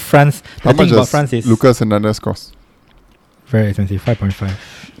 I think France. How much does France is Lucas Hernandez cost? Very expensive, 5.5.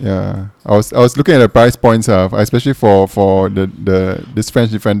 Yeah, I was looking at the price points, especially for this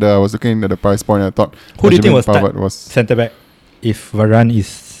French defender. I was looking at the price point. I thought, who do you think Pavard was centre back if Varane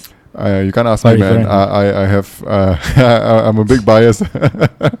is? You can't ask me, man. I have I'm a big bias.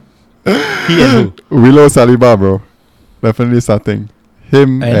 He and who? Willow Saliba, bro. Definitely starting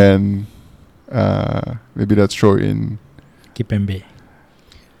him and maybe that's show in Kimpembe.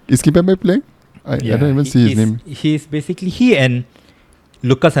 Is Kimpembe playing? I don't even see his name. He's basically he and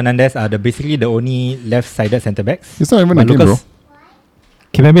Lucas Hernandez are basically the only left-sided centre backs. He's not even in the game, bro.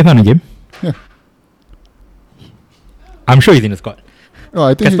 Kimpembe is not in the game? Yeah. I'm sure he's in the squad. No,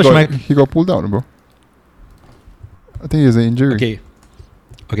 I think he got pulled out, bro. I think he's an injury.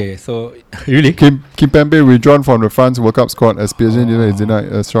 Okay, so really? Kimpembe withdrawn from the France World Cup squad as PSG is denied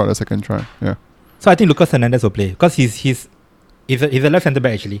a shot a second try. Yeah. So I think Lucas Hernandez will play because he's a left centre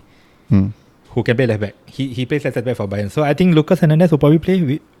back actually. Who can play left back. He plays left centre back for Bayern. So I think Lucas Hernandez will probably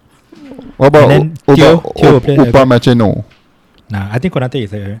play. What about Upamecano? Nah, I think Konate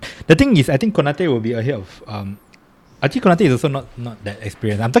is the thing is I think Konate will be ahead of actually Konate is also not that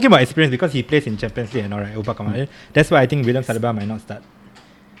experienced. I'm talking about experience because he plays in Champions League and alright. That's why I think William Saliba might not start.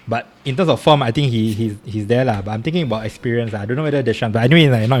 But in terms of form, I think he's there lah. But I'm thinking about experience. I don't know whether Deschamps. But anyway,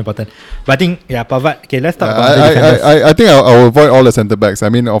 it's not important. But I think Pavard. Okay, let's talk about the defenders. I think I'll avoid all the centre backs. I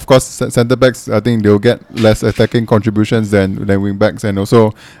mean, of course, centre backs. I think they'll get less attacking contributions than wing backs, and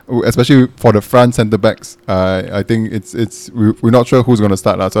also especially for the front centre backs. I think we're not sure who's going to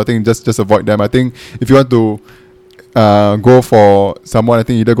start lah. So I think just avoid them. I think if you want to go for someone, I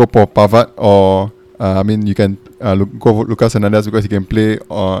think either go for Pavard or you can go for Lucas Hernandez because he can play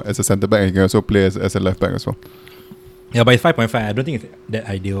as a centre back and he can also play as a left back as well. Yeah, but it's 5.5. I don't think it's that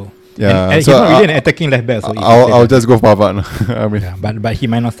ideal. Yeah, and so he's not really an attacking left back. So I'll just go for Pavard. But he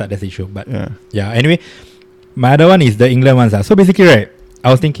might not start. That's the issue. But anyway, my other one is the England ones. So basically, right, I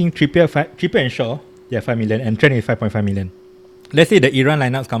was thinking Trippier and Shaw, they are 5 million, and Trent is 5.5 million. Let's say the Iran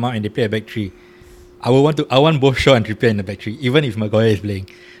lineups come out and they play a back three. I want both Shaw and Trippier in the back three, even if Maguire is playing,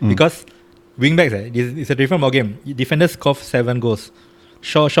 because wing backs, it's a different ball game. Defenders score 7 goals.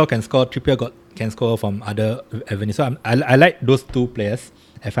 Shaw can score. Trippier can score from other avenues. So I like those two players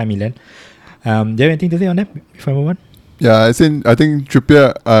at 5 million. Do you have anything to say on that before I move on? Yeah, I think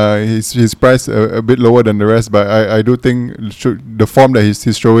Trippier, his price a bit lower than the rest, but I do think the form that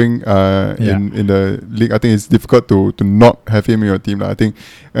he's showing in the league, I think it's difficult to not have him in your team. I think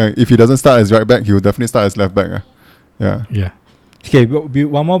if he doesn't start as right back, he will definitely start as left back. Yeah. Okay,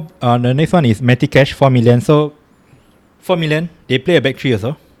 one more. The next one is Matty Cash, 4 million. So 4 million, they play a back three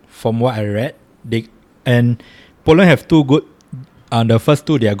also. From what I read, and Poland have 2 good. The first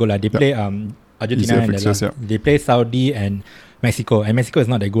 2 they are good. They play Argentina and they play Saudi and Mexico. And Mexico is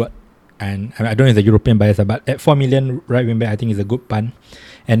not that good. And I don't know if it's a European bias, but at 4 million right wing back, I think is a good pun.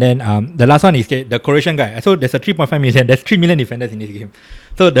 And then the last one is the Croatian guy. So there's a 3.5 million. There's 3 million defenders in this game.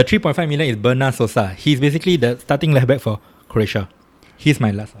 So the 3.5 million is Bernard Sosa. He's basically the starting left back for Croatia. He's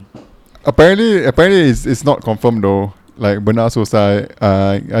my last one. Apparently it's not confirmed though. like Bernard Sosa,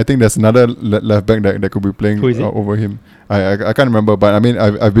 I think there's another left back that could be playing Who is it? over him. I can't remember, but I mean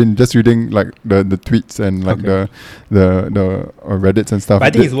I've been just reading like the tweets and like Okay. the Reddits and stuff. But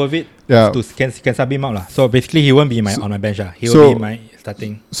I think it's worth it. Yeah. To can sub him out lah. So basically, he won't be on my bench lah. He so- will be my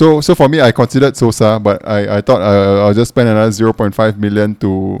starting. So for me, I considered Sosa, but I thought I'll just spend another 0.5 million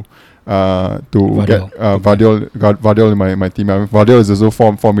to get Vardiol in my team. I mean, Vardiol is also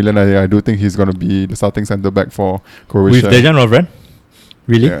 4 million. I do think he's going to be the starting centre back for Croatia. With Dejan Lovren?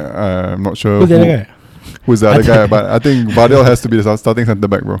 Really? Yeah, I'm not sure Who's the other guy? who's the other guy, but I think Vardiol has to be the starting centre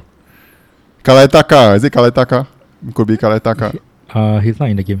back, bro. Kalaitaka, is it Kalaitaka? Could be Kalaitaka. He's not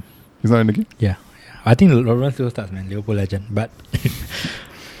in the game. He's not in the game. Yeah. I think Lovren still starts, man. Liverpool legend. But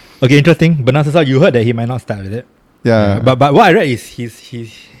okay, interesting. Bernard Sosa, you heard that he might not start with it. Yeah. But what I read is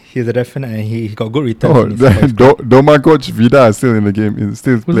he's a definite and he got good returns. Oh, in his first Doma coach Vida is still in the game. He's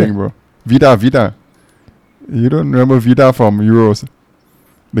still playing, that? bro. Vida. You don't remember Vida from Euros?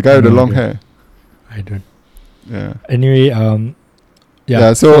 The guy with the No long idea. hair. I don't. Yeah. Anyway,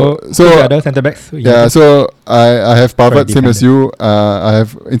 Yeah, so who's the other centre backs? Yeah, so I have Pavard, Sorry, same as you. I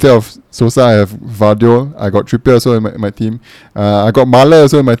have, instead of Sosa, I have Vardiol. I got Trippier also in my team. I got Mahler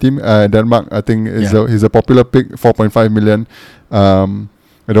also in my team. Denmark, I think he's a popular pick, 4.5 million.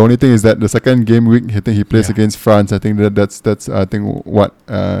 The only thing is that the second game week, I think he plays against France. I think that's I think what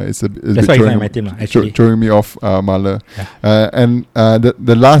is a That's bit why he's not in my team lah, actually. throwing me off Mahler. Yeah. And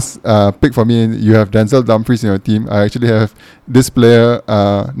the last pick for me, you have Denzel Dumfries in your team. I actually have this player,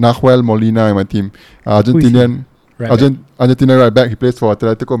 Nahuel Molina in my team. Argentinian. Right back. Argentina right back. He plays for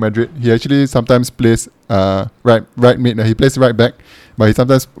Atletico Madrid. He actually sometimes plays right mid. He plays right back, but he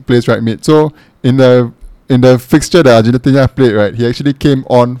sometimes plays right mid. So in the fixture that Argentina played, right, he actually came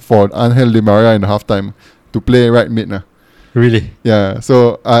on for Angel Di Maria in the halftime to play right mid. Really? Yeah,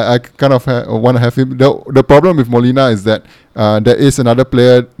 so I kind of want to have him. The problem with Molina is that there is another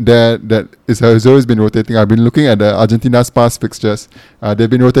player there that has always been rotating. I've been looking at the Argentina's past fixtures. They've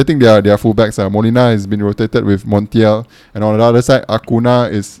been rotating their fullbacks. Molina has been rotated with Montiel, and on the other side, Acuna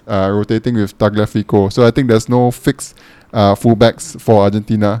is rotating with Tagliafico. So I think there's no fixed fullbacks for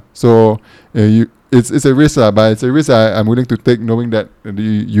Argentina. So it's a risk, but it's a risk I'm willing to take, knowing that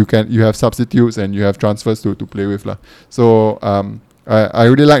you have substitutes and you have transfers to play with, So I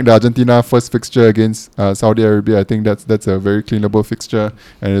really like the Argentina first fixture against Saudi Arabia. I think that's a very cleanable fixture,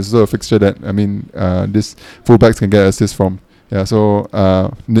 and it's also a fixture that this fullbacks can get assists from. Yeah, so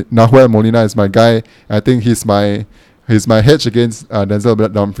Nahuel Molina is my guy. I think he's my hedge against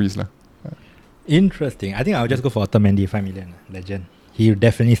Denzel Dumfries. Interesting. I think I'll just go for Otamendi, 5 million. Legend. He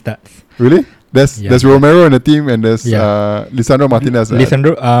definitely starts. Really? There's Romero in the team, and there's Lisandro Martinez.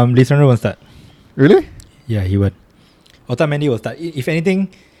 Lisandro won't start. Really? Yeah, he would. Otamendi will start. If anything,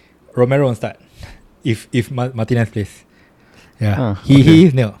 Romero won't start. If Martinez plays. Yeah. He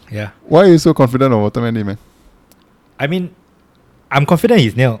is nil. Yeah. Why are you so confident of Otamendi, man? I mean, I'm confident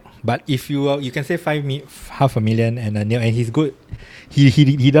he's nil. But if you can say half a million and a nil, and he's good.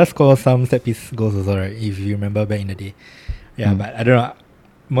 He does score some set piece goals also, right? If you remember back in the day. Yeah, but I don't know.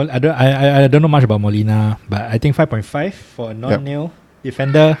 I don't know much about Molina, but I think 5.5 for a non-nil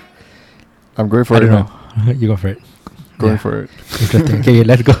defender. I'm going for I it. don't know. You go for it. Going for it. Interesting. Okay,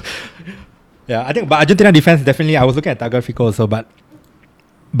 let's go. Yeah, I think, but Argentina defense definitely. I was looking at Tagliafico also, but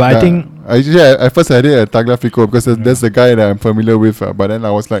I think I first had it at Tagliafico because that's the guy that I'm familiar with. But then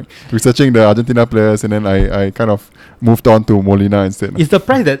I was like researching the Argentina players, and then I kind of moved on to Molina instead. it's the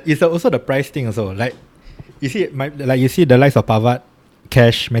price that is also the price thing also. Like you see, you see the likes of Pavard,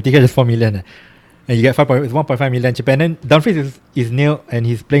 Cash, Matic is 4 million, and you get 1.5 million cheaper. And then Dumfries is nil, and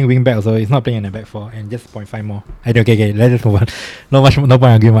he's playing wing back, so he's not playing in the back four, and just 0.5 more. I don't. Okay, let's just move on. No point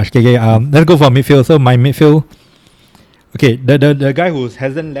arguing much. Okay, let's go for midfield. So my midfield. Okay, the guy who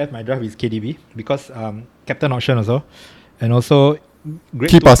hasn't left my draft is KDB because captain option also, and also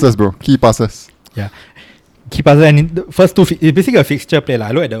key passes, bro. Key passes. Yeah, key passes, and in the first two, it's basically a fixture play.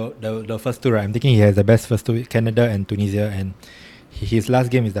 I look at the first two, right? I'm thinking he has the best first two, Canada and Tunisia, and his last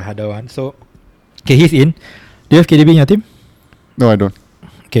game is the harder one. So, okay, he's in. Do you have KDB in your team? No, I don't.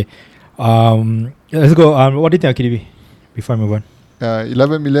 Okay, let's go. What do you think of KDB before I move on?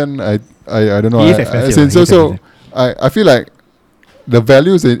 11 million. I don't know. He is expensive. I feel like the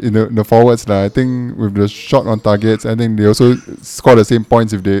values in the forwards, I think with the shot on targets, I think they also score the same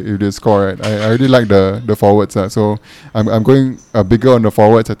points if they score, right? I really like the forwards, so I'm going bigger on the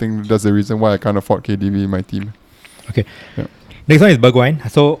forwards. I think that's the reason why I can't afford KDB in my team. Okay. Yeah. Next one is Bergwijn.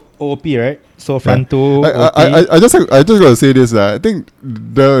 So OP, right? So front two. I just gotta say this. I think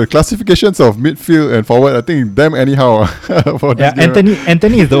the classifications of midfield and forward, I think them anyhow. For this game,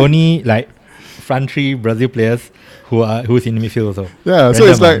 Anthony is the only front three Brazil players who's in midfield also. Yeah, so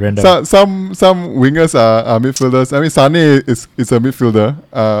it's like random. some wingers are midfielders. I mean, Sane is a midfielder,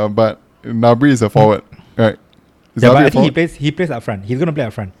 but Gnabry is a forward, right? Is Yeah, Gnabry but a I think forward? he plays up front. He's gonna play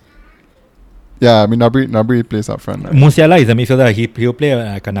up front. Yeah, I mean Gnabry plays up front. Right? Musiala is a midfielder. He'll play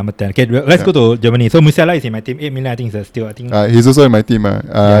like a number 10. Okay, let's go to Germany. So Musiala is in my team. 8 million, I think, is still. I think. He's also in my team.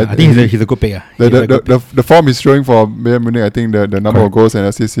 I think he's a good pick. The form he's showing for Bayern Munich, I think the number of Correct. goals and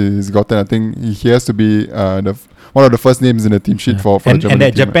assists he's gotten, I think he has to be one of the first names in the team sheet for the Germany and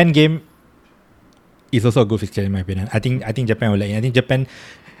that team. Japan game is also a good fixture in my opinion. I think Japan will let in. I think Japan.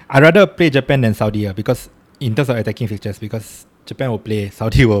 I'd rather play Japan than Saudi because in terms of attacking fixtures, because Japan will play,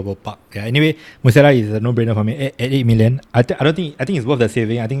 Saudi will park. Yeah. Anyway, Musiala is a no-brainer for me at 8 million. I think it's worth the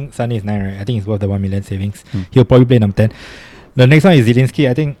saving. I think Sunday is 9, right? I think it's worth the 1 million savings. He'll probably play number 10. The next one is Zielinski.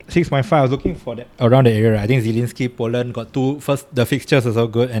 I think 6.5. I was looking for that around the area. Right? I think Zielinski, Poland got the fixtures are so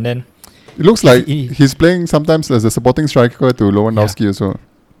good, and then It looks like he's playing sometimes as a supporting striker to Lewandowski also.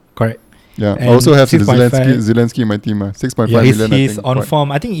 Correct. Yeah, I And also have 6.5 Zelensky in my team. 6.5 Yeah, million. he's I think, on quite-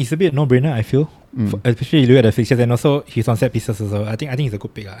 form. I think it's a bit no-brainer. I feel, especially you look at the fixtures, and also he's on set pieces also. I think he's a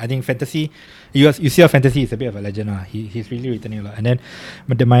good pick. I think fantasy, you see, a fantasy is a bit of a legend. He's really returning a lot. And then,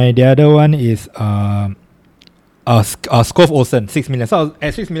 the other one is Skov Olsen, 6 million. So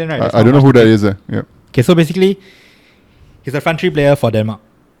at 6 million, right? I don't know who that is. Yeah. Okay, so basically, he's a front three player for Denmark.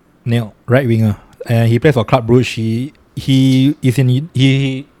 Neil, right winger, and he plays for Club Brugge.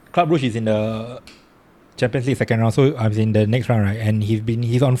 Club Brugge is in the Champions League second round, so I was in the next round, right? And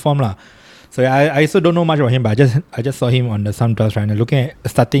he's on form lah. So I also don't know much about him, but I just saw him on the Sun Plus right now. Looking at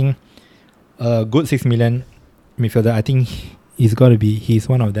starting a good 6 million midfielder, I think he's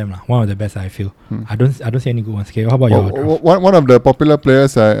one of them lah. One of the best I feel. I don't see any good ones. Okay, how about your One of the popular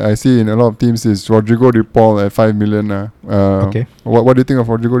players I see in a lot of teams is Rodrigo De Paul at 5 million. Okay. What do you think of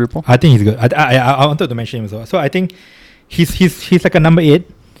Rodrigo De Paul? I think he's good. I wanted to mention him as well. So I think he's like a number 8.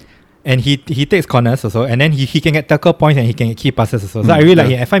 And he takes corners also, and then he can get tackle points and he can get key passes also. So I really like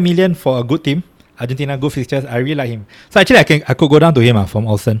him. At 5 million for a good team, Argentina good fixtures, I really like him. So actually I could go down to him from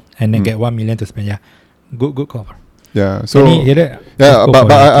Olsen and then get 1 million to spend. Yeah, good cover. Yeah. So yeah,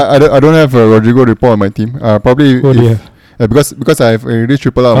 but I don't have Rodrigo De Paul on my team. Probably Who do you have? because I've already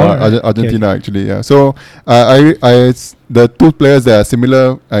triple out right. Argentina Okay. actually. Yeah. So the two players that are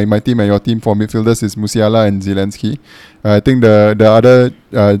similar in my team and your team for midfielders is Musiala and Zelensky. I think the other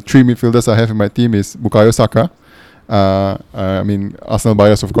 3 midfielders I have in my team is Bukayo Saka. I mean, Arsenal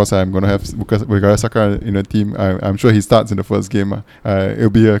bias, of course, I'm going to have Bukayo Saka in a team. I'm sure he starts in the first game. It'll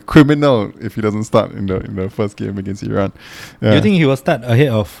be a criminal if he doesn't start in the first game against Iran. Yeah. Do you think he will start ahead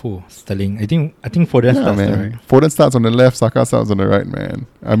of who? Sterling? I think Foden starts man. there, right? Foden starts on the left, Saka starts on the right, man.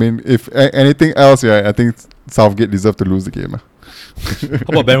 I mean, if anything else, yeah, I think Southgate deserve to lose the game. How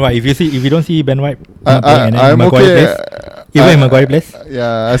about Ben White? If you don't see Ben White, I'm okay. Even Maguire plays.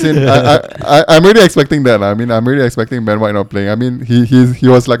 Yeah, as in, I'm really expecting that. I mean, I'm really expecting Ben White not playing. I mean, he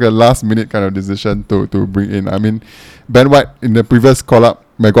was like a last minute kind of decision to bring in. I mean, Ben White in the previous call up,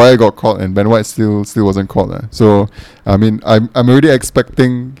 Maguire got called and Ben White still wasn't called. So, I mean, I'm already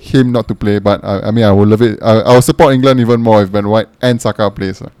expecting him not to play. But I mean, I will love it. I will support England even more if Ben White and Saka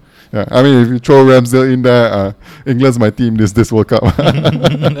plays. Yeah, I mean, if you throw Ramsdale in there, England's my team this World Cup.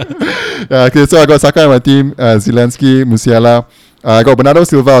 Yeah, okay, so I got Saka in my team, Zelensky, Musiala. I got Bernardo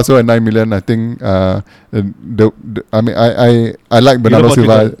Silva also at 9 million. I think. I like Bernardo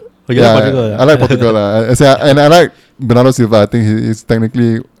Silva. Portugal. I like Portugal. And I like Bernardo Silva. I think he's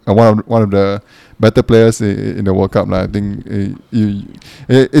technically one of the better players in the World Cup. I think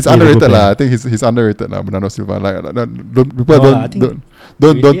it's underrated. I think he's underrated. Bernardo Silva.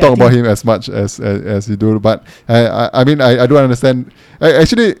 Don't talk about him as much as you do. But I mean, I do understand.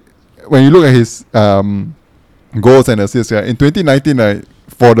 Actually, when you look at his goals and assists, in 2019,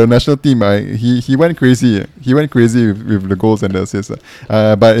 for the national team, he went crazy. He went crazy with the goals and the assists.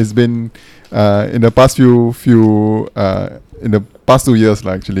 But it's been in the past in the past 2 years,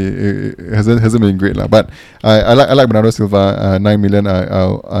 actually, it hasn't been great, But I like Bernardo Silva, 9 million.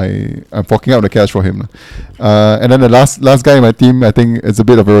 I'm forking out the cash for him. And then the last guy in my team, I think it's a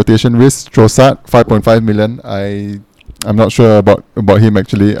bit of a rotation risk. Trossard, 5.5 million. I'm not sure about him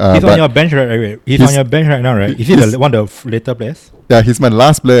actually. He's on your bench right? He's on your bench right now, right? Is he one of the later players? Yeah, he's my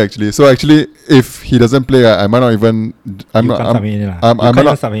last player actually. So actually, if he doesn't play, I might not even. I might not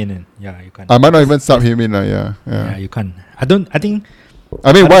even sub him in. Yeah, you can't. I think.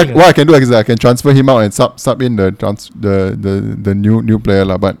 I mean, what I can do is I can transfer him out and sub in the new player,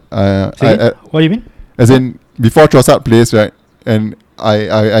 But what do you mean? As in, before Trossard plays, right, and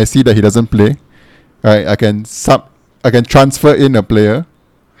I see that he doesn't play, right, I can transfer in a player.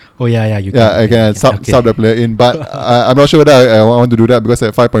 Oh yeah, you I can sub the player in, but I'm not sure whether I want to do that because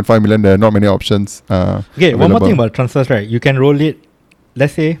at 5.5 million there are not many options. Okay, one more available. thing about transfers, right? You can roll it.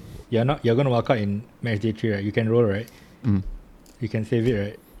 Let's say you're going to walk out in match day 3, right? You can roll, right? Mm. You can save it,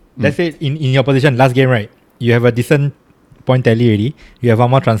 right? Let's say in your position last game, right? You have a decent point tally already. You have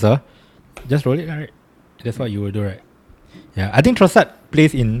one more transfer. Just roll it, right? That's what you will do, right? Yeah, I think Trossard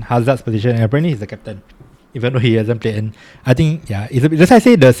plays in Hazard's position, and apparently he's the captain, even though he hasn't played. And I think it's a bit. That's why I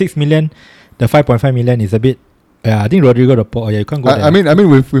say the 6 million, the 5.5 million is a bit. I think Rodrigo the Port. You can't go there. I mean,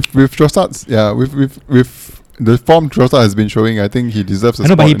 with Trossard's, with the form Trossard has been showing, I think he deserves a I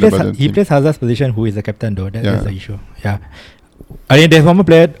know, spot but in the Belgian he team. plays Hazard's position, who is the captain though. That's the issue. Yeah. I mean, there's one more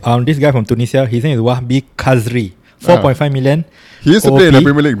player. This guy from Tunisia. His name is Wahbi Khazri. 4.5 million. He used to play in the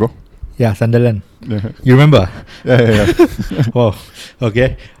Premier League, bro. Yeah, Sunderland. Yeah. You remember? Yeah. Oh,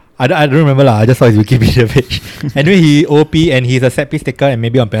 okay. I don't remember lah. I just saw his Wikipedia page. Anyway, he OP and he's a set piece taker and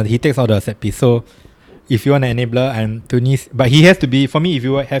maybe on penalty. He takes all the set piece. So if you want an enabler and Tunis, but he has to be, for me, if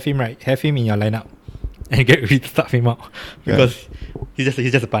you have him right, have him in your lineup and stuff him out because he's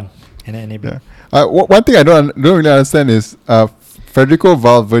just a pun and an enabler. Yeah. One thing I don't really understand is Federico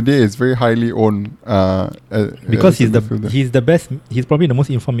Valverde is very highly owned because as a midfielder. he's the best. He's probably the most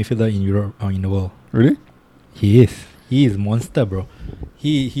informed midfielder in Europe or in the world. Really? He is monster, bro.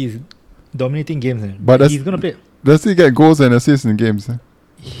 He's dominating games, but he's gonna play. Does he get goals and assists in games? I'm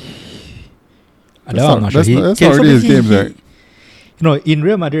not sure. That's not really his games, right? You know, in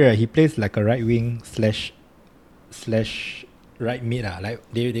Real Madrid, right, he plays like a right wing slash right mid. Like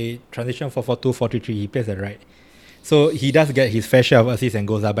they transition 4-4-2, 4-3-3. He plays at right. So he does get his fair share of assists and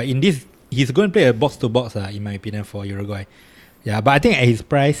goals. But in this, he's going to play a box to box, in my opinion, for Uruguay. Yeah, but I think at his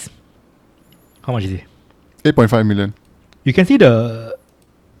price, how much is he? 8.5 million. You can see the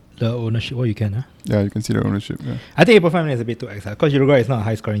ownership. What you can, Yeah, you can see the ownership. Yeah. I think 8.5 million is a bit too extra because Uruguay is not a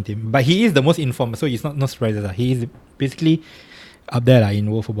high scoring team. But he is the most informed, so it's no surprises. He is basically up there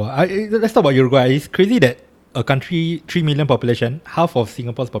in world football. Let's talk about Uruguay. It's crazy that a country 3 million population, half of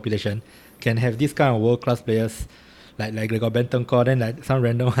Singapore's population, can have this kind of world class players. Like they got Bentancur, then like some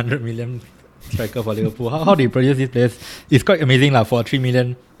random 100 million striker for Liverpool. How do you produce these players? It's quite amazing for a 3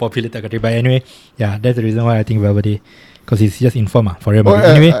 million populated country. But anyway, yeah, that's the reason why I think Valverde, because he's just informed for Real Madrid.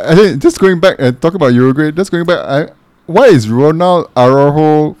 Anyway, I think just going back and talk about Uruguay. Just going back, why is Ronald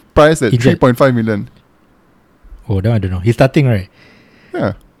Araujo priced at 3.5 million? Oh, that I don't know. He's starting, right?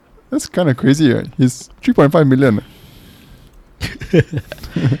 Yeah, that's kind of crazy, right? He's 3.5 million.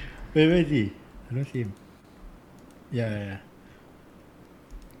 Where is he? I don't see him. Yeah.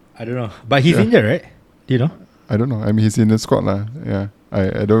 I don't know. But he's injured, right? Do you know? I don't know. I mean, he's in the squad, lah. Yeah.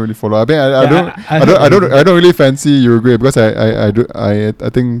 I don't really follow. I mean, I don't really fancy Uruguay because I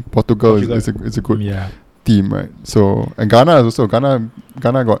think Portugal. is a good team, right? So and Ghana is also Ghana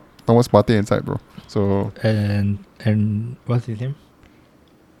got Thomas Partey inside, bro. So and what's his name?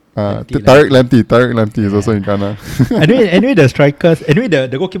 Tariq Lamptey is also in Ghana. anyway, the strikers.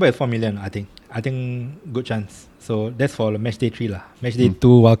 The goalkeeper is 4 million. I think good chance. So that's for match day 3 lah. Match day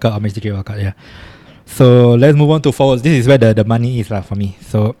 2 World Cup or match day 3 World Cup. Yeah. So let's move on to forwards. This is where the money is lah for me.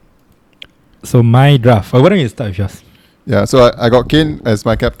 So my draft. Why don't you start with yours? Yeah, so I got Kane as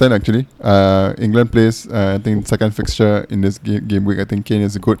my captain actually. England plays I think second fixture in this game week. I think Kane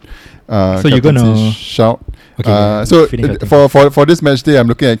is a good so you're gonna shout. Okay, so for this match day, I'm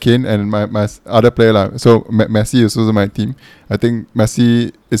looking at Kane and my other player lah. So Messi is also my team. I think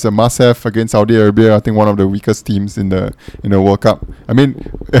Messi is a must-have against Saudi Arabia. I think one of the weakest teams in the World Cup. I mean,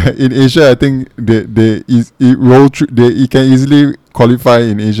 in Asia, I think he can easily qualify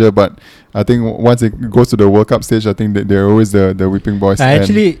in Asia, but I think once it goes to the World Cup stage, I think that they're always the whipping boys.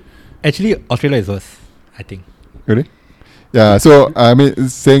 Actually, Australia is worse, I think. Really? Yeah, so I mean,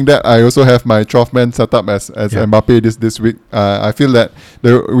 saying that, I also have my 12th man set up as Mbappe this week. I feel that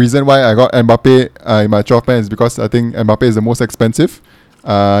the reason why I got Mbappe in my 12th man is because I think Mbappe is the most expensive.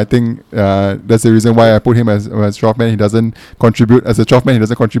 I think that's the reason why I put him as 12th man. He doesn't contribute as a 12th man. He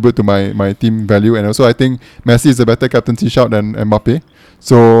doesn't contribute to my team value, and also I think Messi is a better captaincy shout than Mbappe.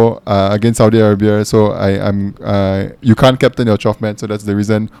 So against Saudi Arabia, so you can't captain your 12th man. So that's the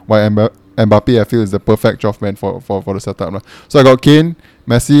reason why Mbappe I feel is the perfect 12th man for the setup. So I got Kane,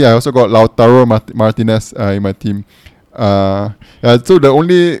 Messi. I also got Lautaro Martinez in my team. So the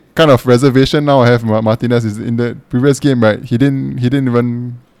only kind of reservation now I have Martinez is in the previous game, right? He didn't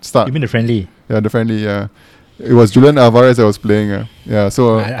even start. You mean the friendly? Yeah, the friendly. Yeah, it was Julian Alvarez that was playing. Yeah,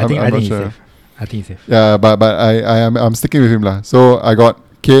 so I think not he's sure. safe. I think he's safe. Yeah, but I'm sticking with him lah. So I got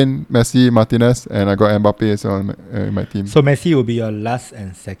Kane, Messi, Martinez, and I got Mbappe as well in my team. So Messi will be your last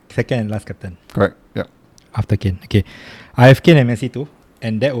and second and last captain. Correct. Yeah. After Kane. Okay. I have Kane and Messi too.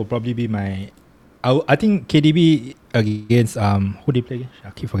 and that will probably be my. I think KDB against who they play against? I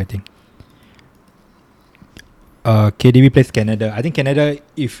keep forgetting. KDB plays Canada. I think Canada,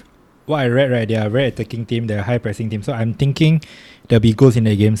 if what I read right, they are a very attacking team. They're a high pressing team. So I'm thinking there'll be goals in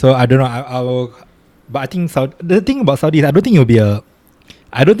the game. So I don't know. I will, but I think the thing about Saudi is I don't think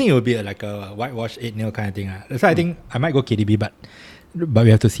it will be like a whitewash 8-0 kind of thing. That's why I think I might go KDB, but we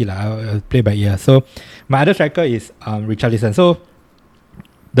have to see lah. I'll play by ear. So my other striker is Richarlison. So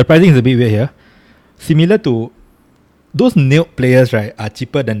the pricing is a bit weird here. Similar to those nailed players, right, are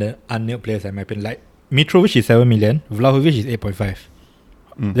cheaper than the unnailed players in my opinion. Like Mitrovic is 7 million, Vlahovic is 8.5.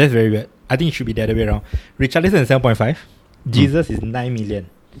 That's very weird. I think it should be the other way around. Richarlison is 7.5. Jesus is 9 million.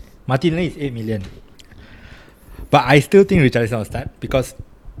 Martinelli is 8 million. But I still think Richarlison will start because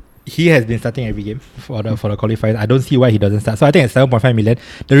he has been starting every game for the qualifiers. I don't see why he doesn't start. So I think it's 7.5 million.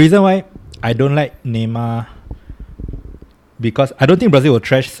 The reason why I don't like Neymar, because I don't think Brazil will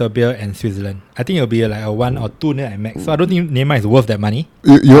trash Serbia and Switzerland. I think it'll be like a 1 or 2-0 at max. So I don't think Neymar is worth that money.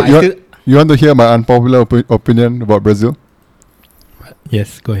 You want to hear my unpopular opinion about Brazil?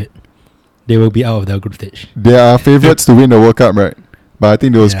 Yes, go ahead. They will be out of the group stage. They are favourites to win the World Cup, right? But I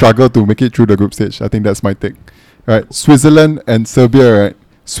think they will struggle to make it through the group stage. I think that's my take. Right, Switzerland and Serbia, right?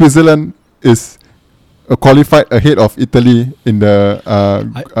 Switzerland is qualified ahead of Italy in the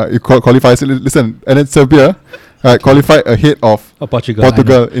qualifiers. Listen, and then Serbia qualified ahead of Portugal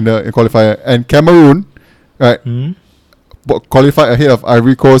in the qualifier, and Cameroon, right, qualified ahead of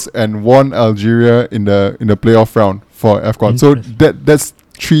Ivory Coast and won Algeria in the playoff round for AFCON. So that's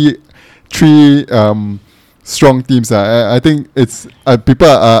three strong teams. I think it's people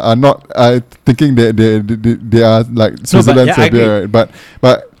are not thinking that they are like Switzerland, Serbia, right?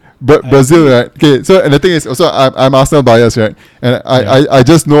 But Brazil, right? Okay. So and the thing is also I'm Arsenal biased, right? And I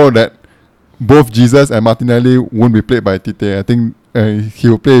just know that both Jesus and Martinelli won't be played by Tite. I think he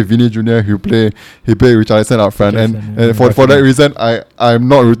will play Vini Jr. He play Richarlison up front, and for that reason I'm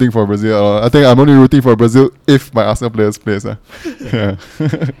not rooting for Brazil. I think I'm only rooting for Brazil if my Arsenal players plays. Yeah.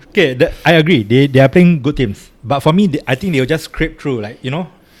 Okay, I agree. They are playing good teams, but for me, I think they'll just scrape through, like, you know,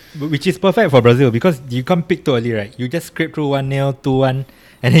 which is perfect for Brazil because you can't pick too early, right? You just scrape through 1-0, 2-1,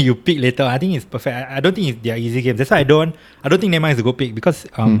 and then you pick later. I think it's perfect. I don't think they are easy games. That's why I don't think Neymar is a good pick because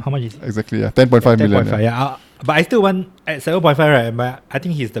how much is it? Exactly, 10.5 million. 10.5, yeah. But I still want at 7.5, right? But I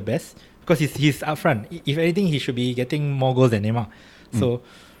think he's the best because he's up front. If anything, he should be getting more goals than Neymar. So,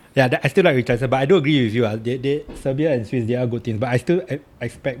 yeah, I still like Richarlison. But I do agree with you. They Serbia and Swiss, they are good teams. But I still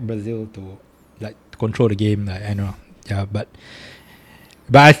expect Brazil to like control the game. Like, I don't know. Yeah, but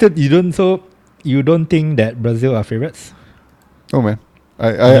I still you don't think that Brazil are favourites? Oh man.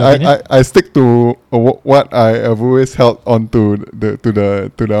 I stick to what I have always held on to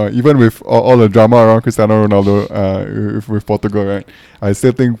the even with all the drama around Cristiano Ronaldo with Portugal, right? I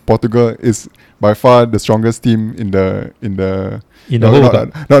still think Portugal is by far the strongest team in the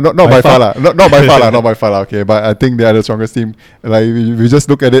not by far. Okay, but I think they are the strongest team. Like we just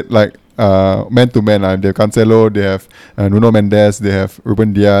look at it like man to man. They have Cancelo, they have Nuno Mendes, they have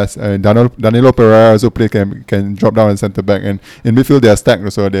Ruben Dias, Danilo Pereira also can drop down in centre back, and in midfield they are stacked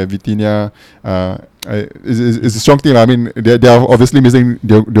also. They have Vitinha. It's a strong team. I mean, they are obviously missing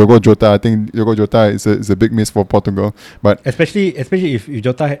Diogo Jota. I think Diogo Jota is a big miss for Portugal. But especially if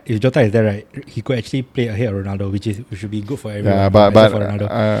Jota is there, right, he could actually play ahead of Ronaldo, which should be good for everyone. Yeah, but for Ronaldo.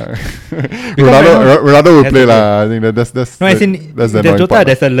 Ronaldo will play lah. I think that's no. As in, that's there's Jota.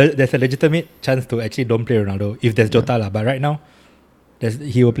 There's a legitimate chance to actually don't play Ronaldo if there's Jota lah. But right now,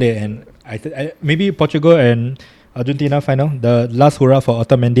 he will play, and I maybe Portugal and Argentina final, the last hurrah for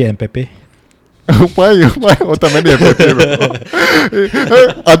Otamendi and Pepe. Why Otamendi and Pepe, bro?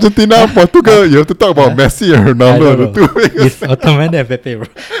 Argentina, Portugal, you have to talk about Messi and Ronaldo. The two. It's Otamendi and Pepe, bro.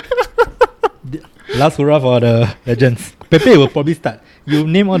 Last hurrah for the legends. Pepe will probably start. You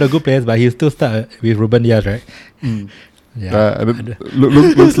name all the good players, but he'll still start with Ruben Dias, right? Yeah.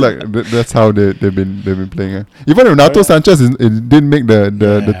 Looks like that's how they've been playing. Even Renato Sanchez didn't make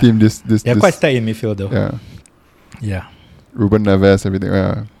the team. They're quite tight in midfield though. Yeah. Ruben Neves, everything.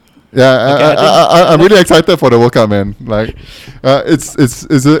 I'm really excited for the World Cup, man. Like,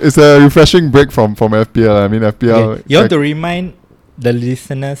 it's a refreshing break from FPL. I mean, FPL. Okay. You want to remind the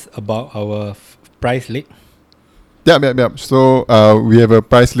listeners about our prize league? Yeah. So we have a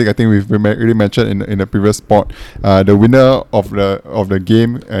prize league. I think we've already mentioned in the previous spot. The winner of the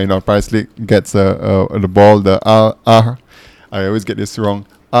game in our prize league gets the ball. I always get this wrong.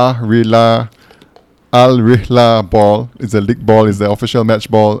 Al Rihla ball. It's a league ball. It's the official match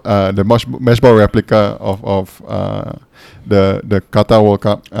ball. The match ball replica of the Qatar World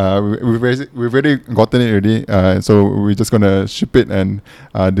Cup. We've already gotten it already. So we're just gonna ship it and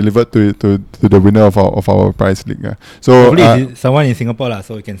deliver to the winner of our prize league. So Hopefully it's someone in Singapore lah,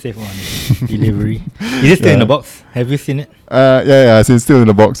 so we can save on delivery. Is it still in the box? Have you seen it? Yeah, it's still in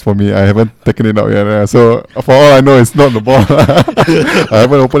the box for me. I haven't taken it out yet. So for all I know, it's not in the box. I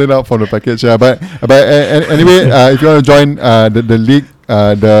haven't opened it up from the package. Yeah, but anyway, if you want to join the league,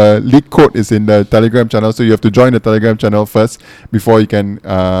 the league code is in the Telegram channel. So you have to join the Telegram channel first before you can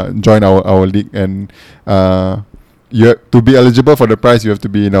join our league. And you have to be eligible for the prize. You have to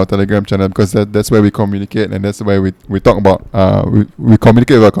be in our Telegram channel because that's where we communicate and that's where we talk about. We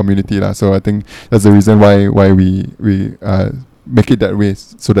communicate with our community lah. So I think that's the reason why we make it that way,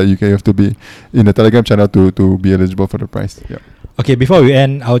 so that you have to be in the Telegram channel to be eligible for the prize. Yeah. Okay, before we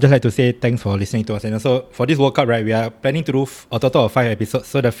end, I would just like to say thanks for listening to us. And also for this World Cup, right, we are planning to do a total of 5 episodes.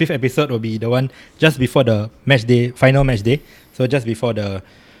 So the 5th episode will be the one just before the match day, final match day. So just before the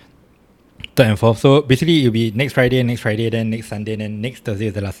 3rd and 4th. So basically it will be next Friday, then next Sunday, then next Thursday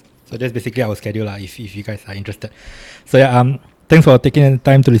is the last. So that's basically our schedule lah, if you guys are interested. So yeah, thanks for taking the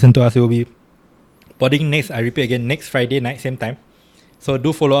time to listen to us. We will be podding next, I repeat again, next Friday night, same time. So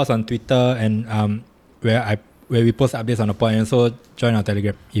do follow us on Twitter and where we post updates on the pod, and also join our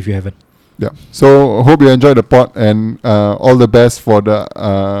Telegram if you haven't. Yeah. So hope you enjoyed the pod and all the best for the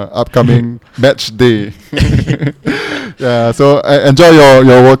upcoming match day. Yeah. So enjoy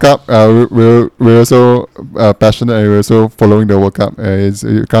your World Cup. We're also passionate and we're also following the World Cup.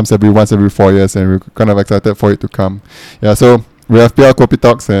 It comes once every 4 years, and we're kind of excited for it to come. Yeah. So we have FPL Kopi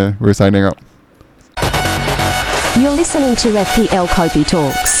Talks, and we're signing out. You're listening to FPL Kopi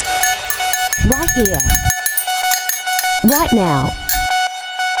Talks. Right here. Right now.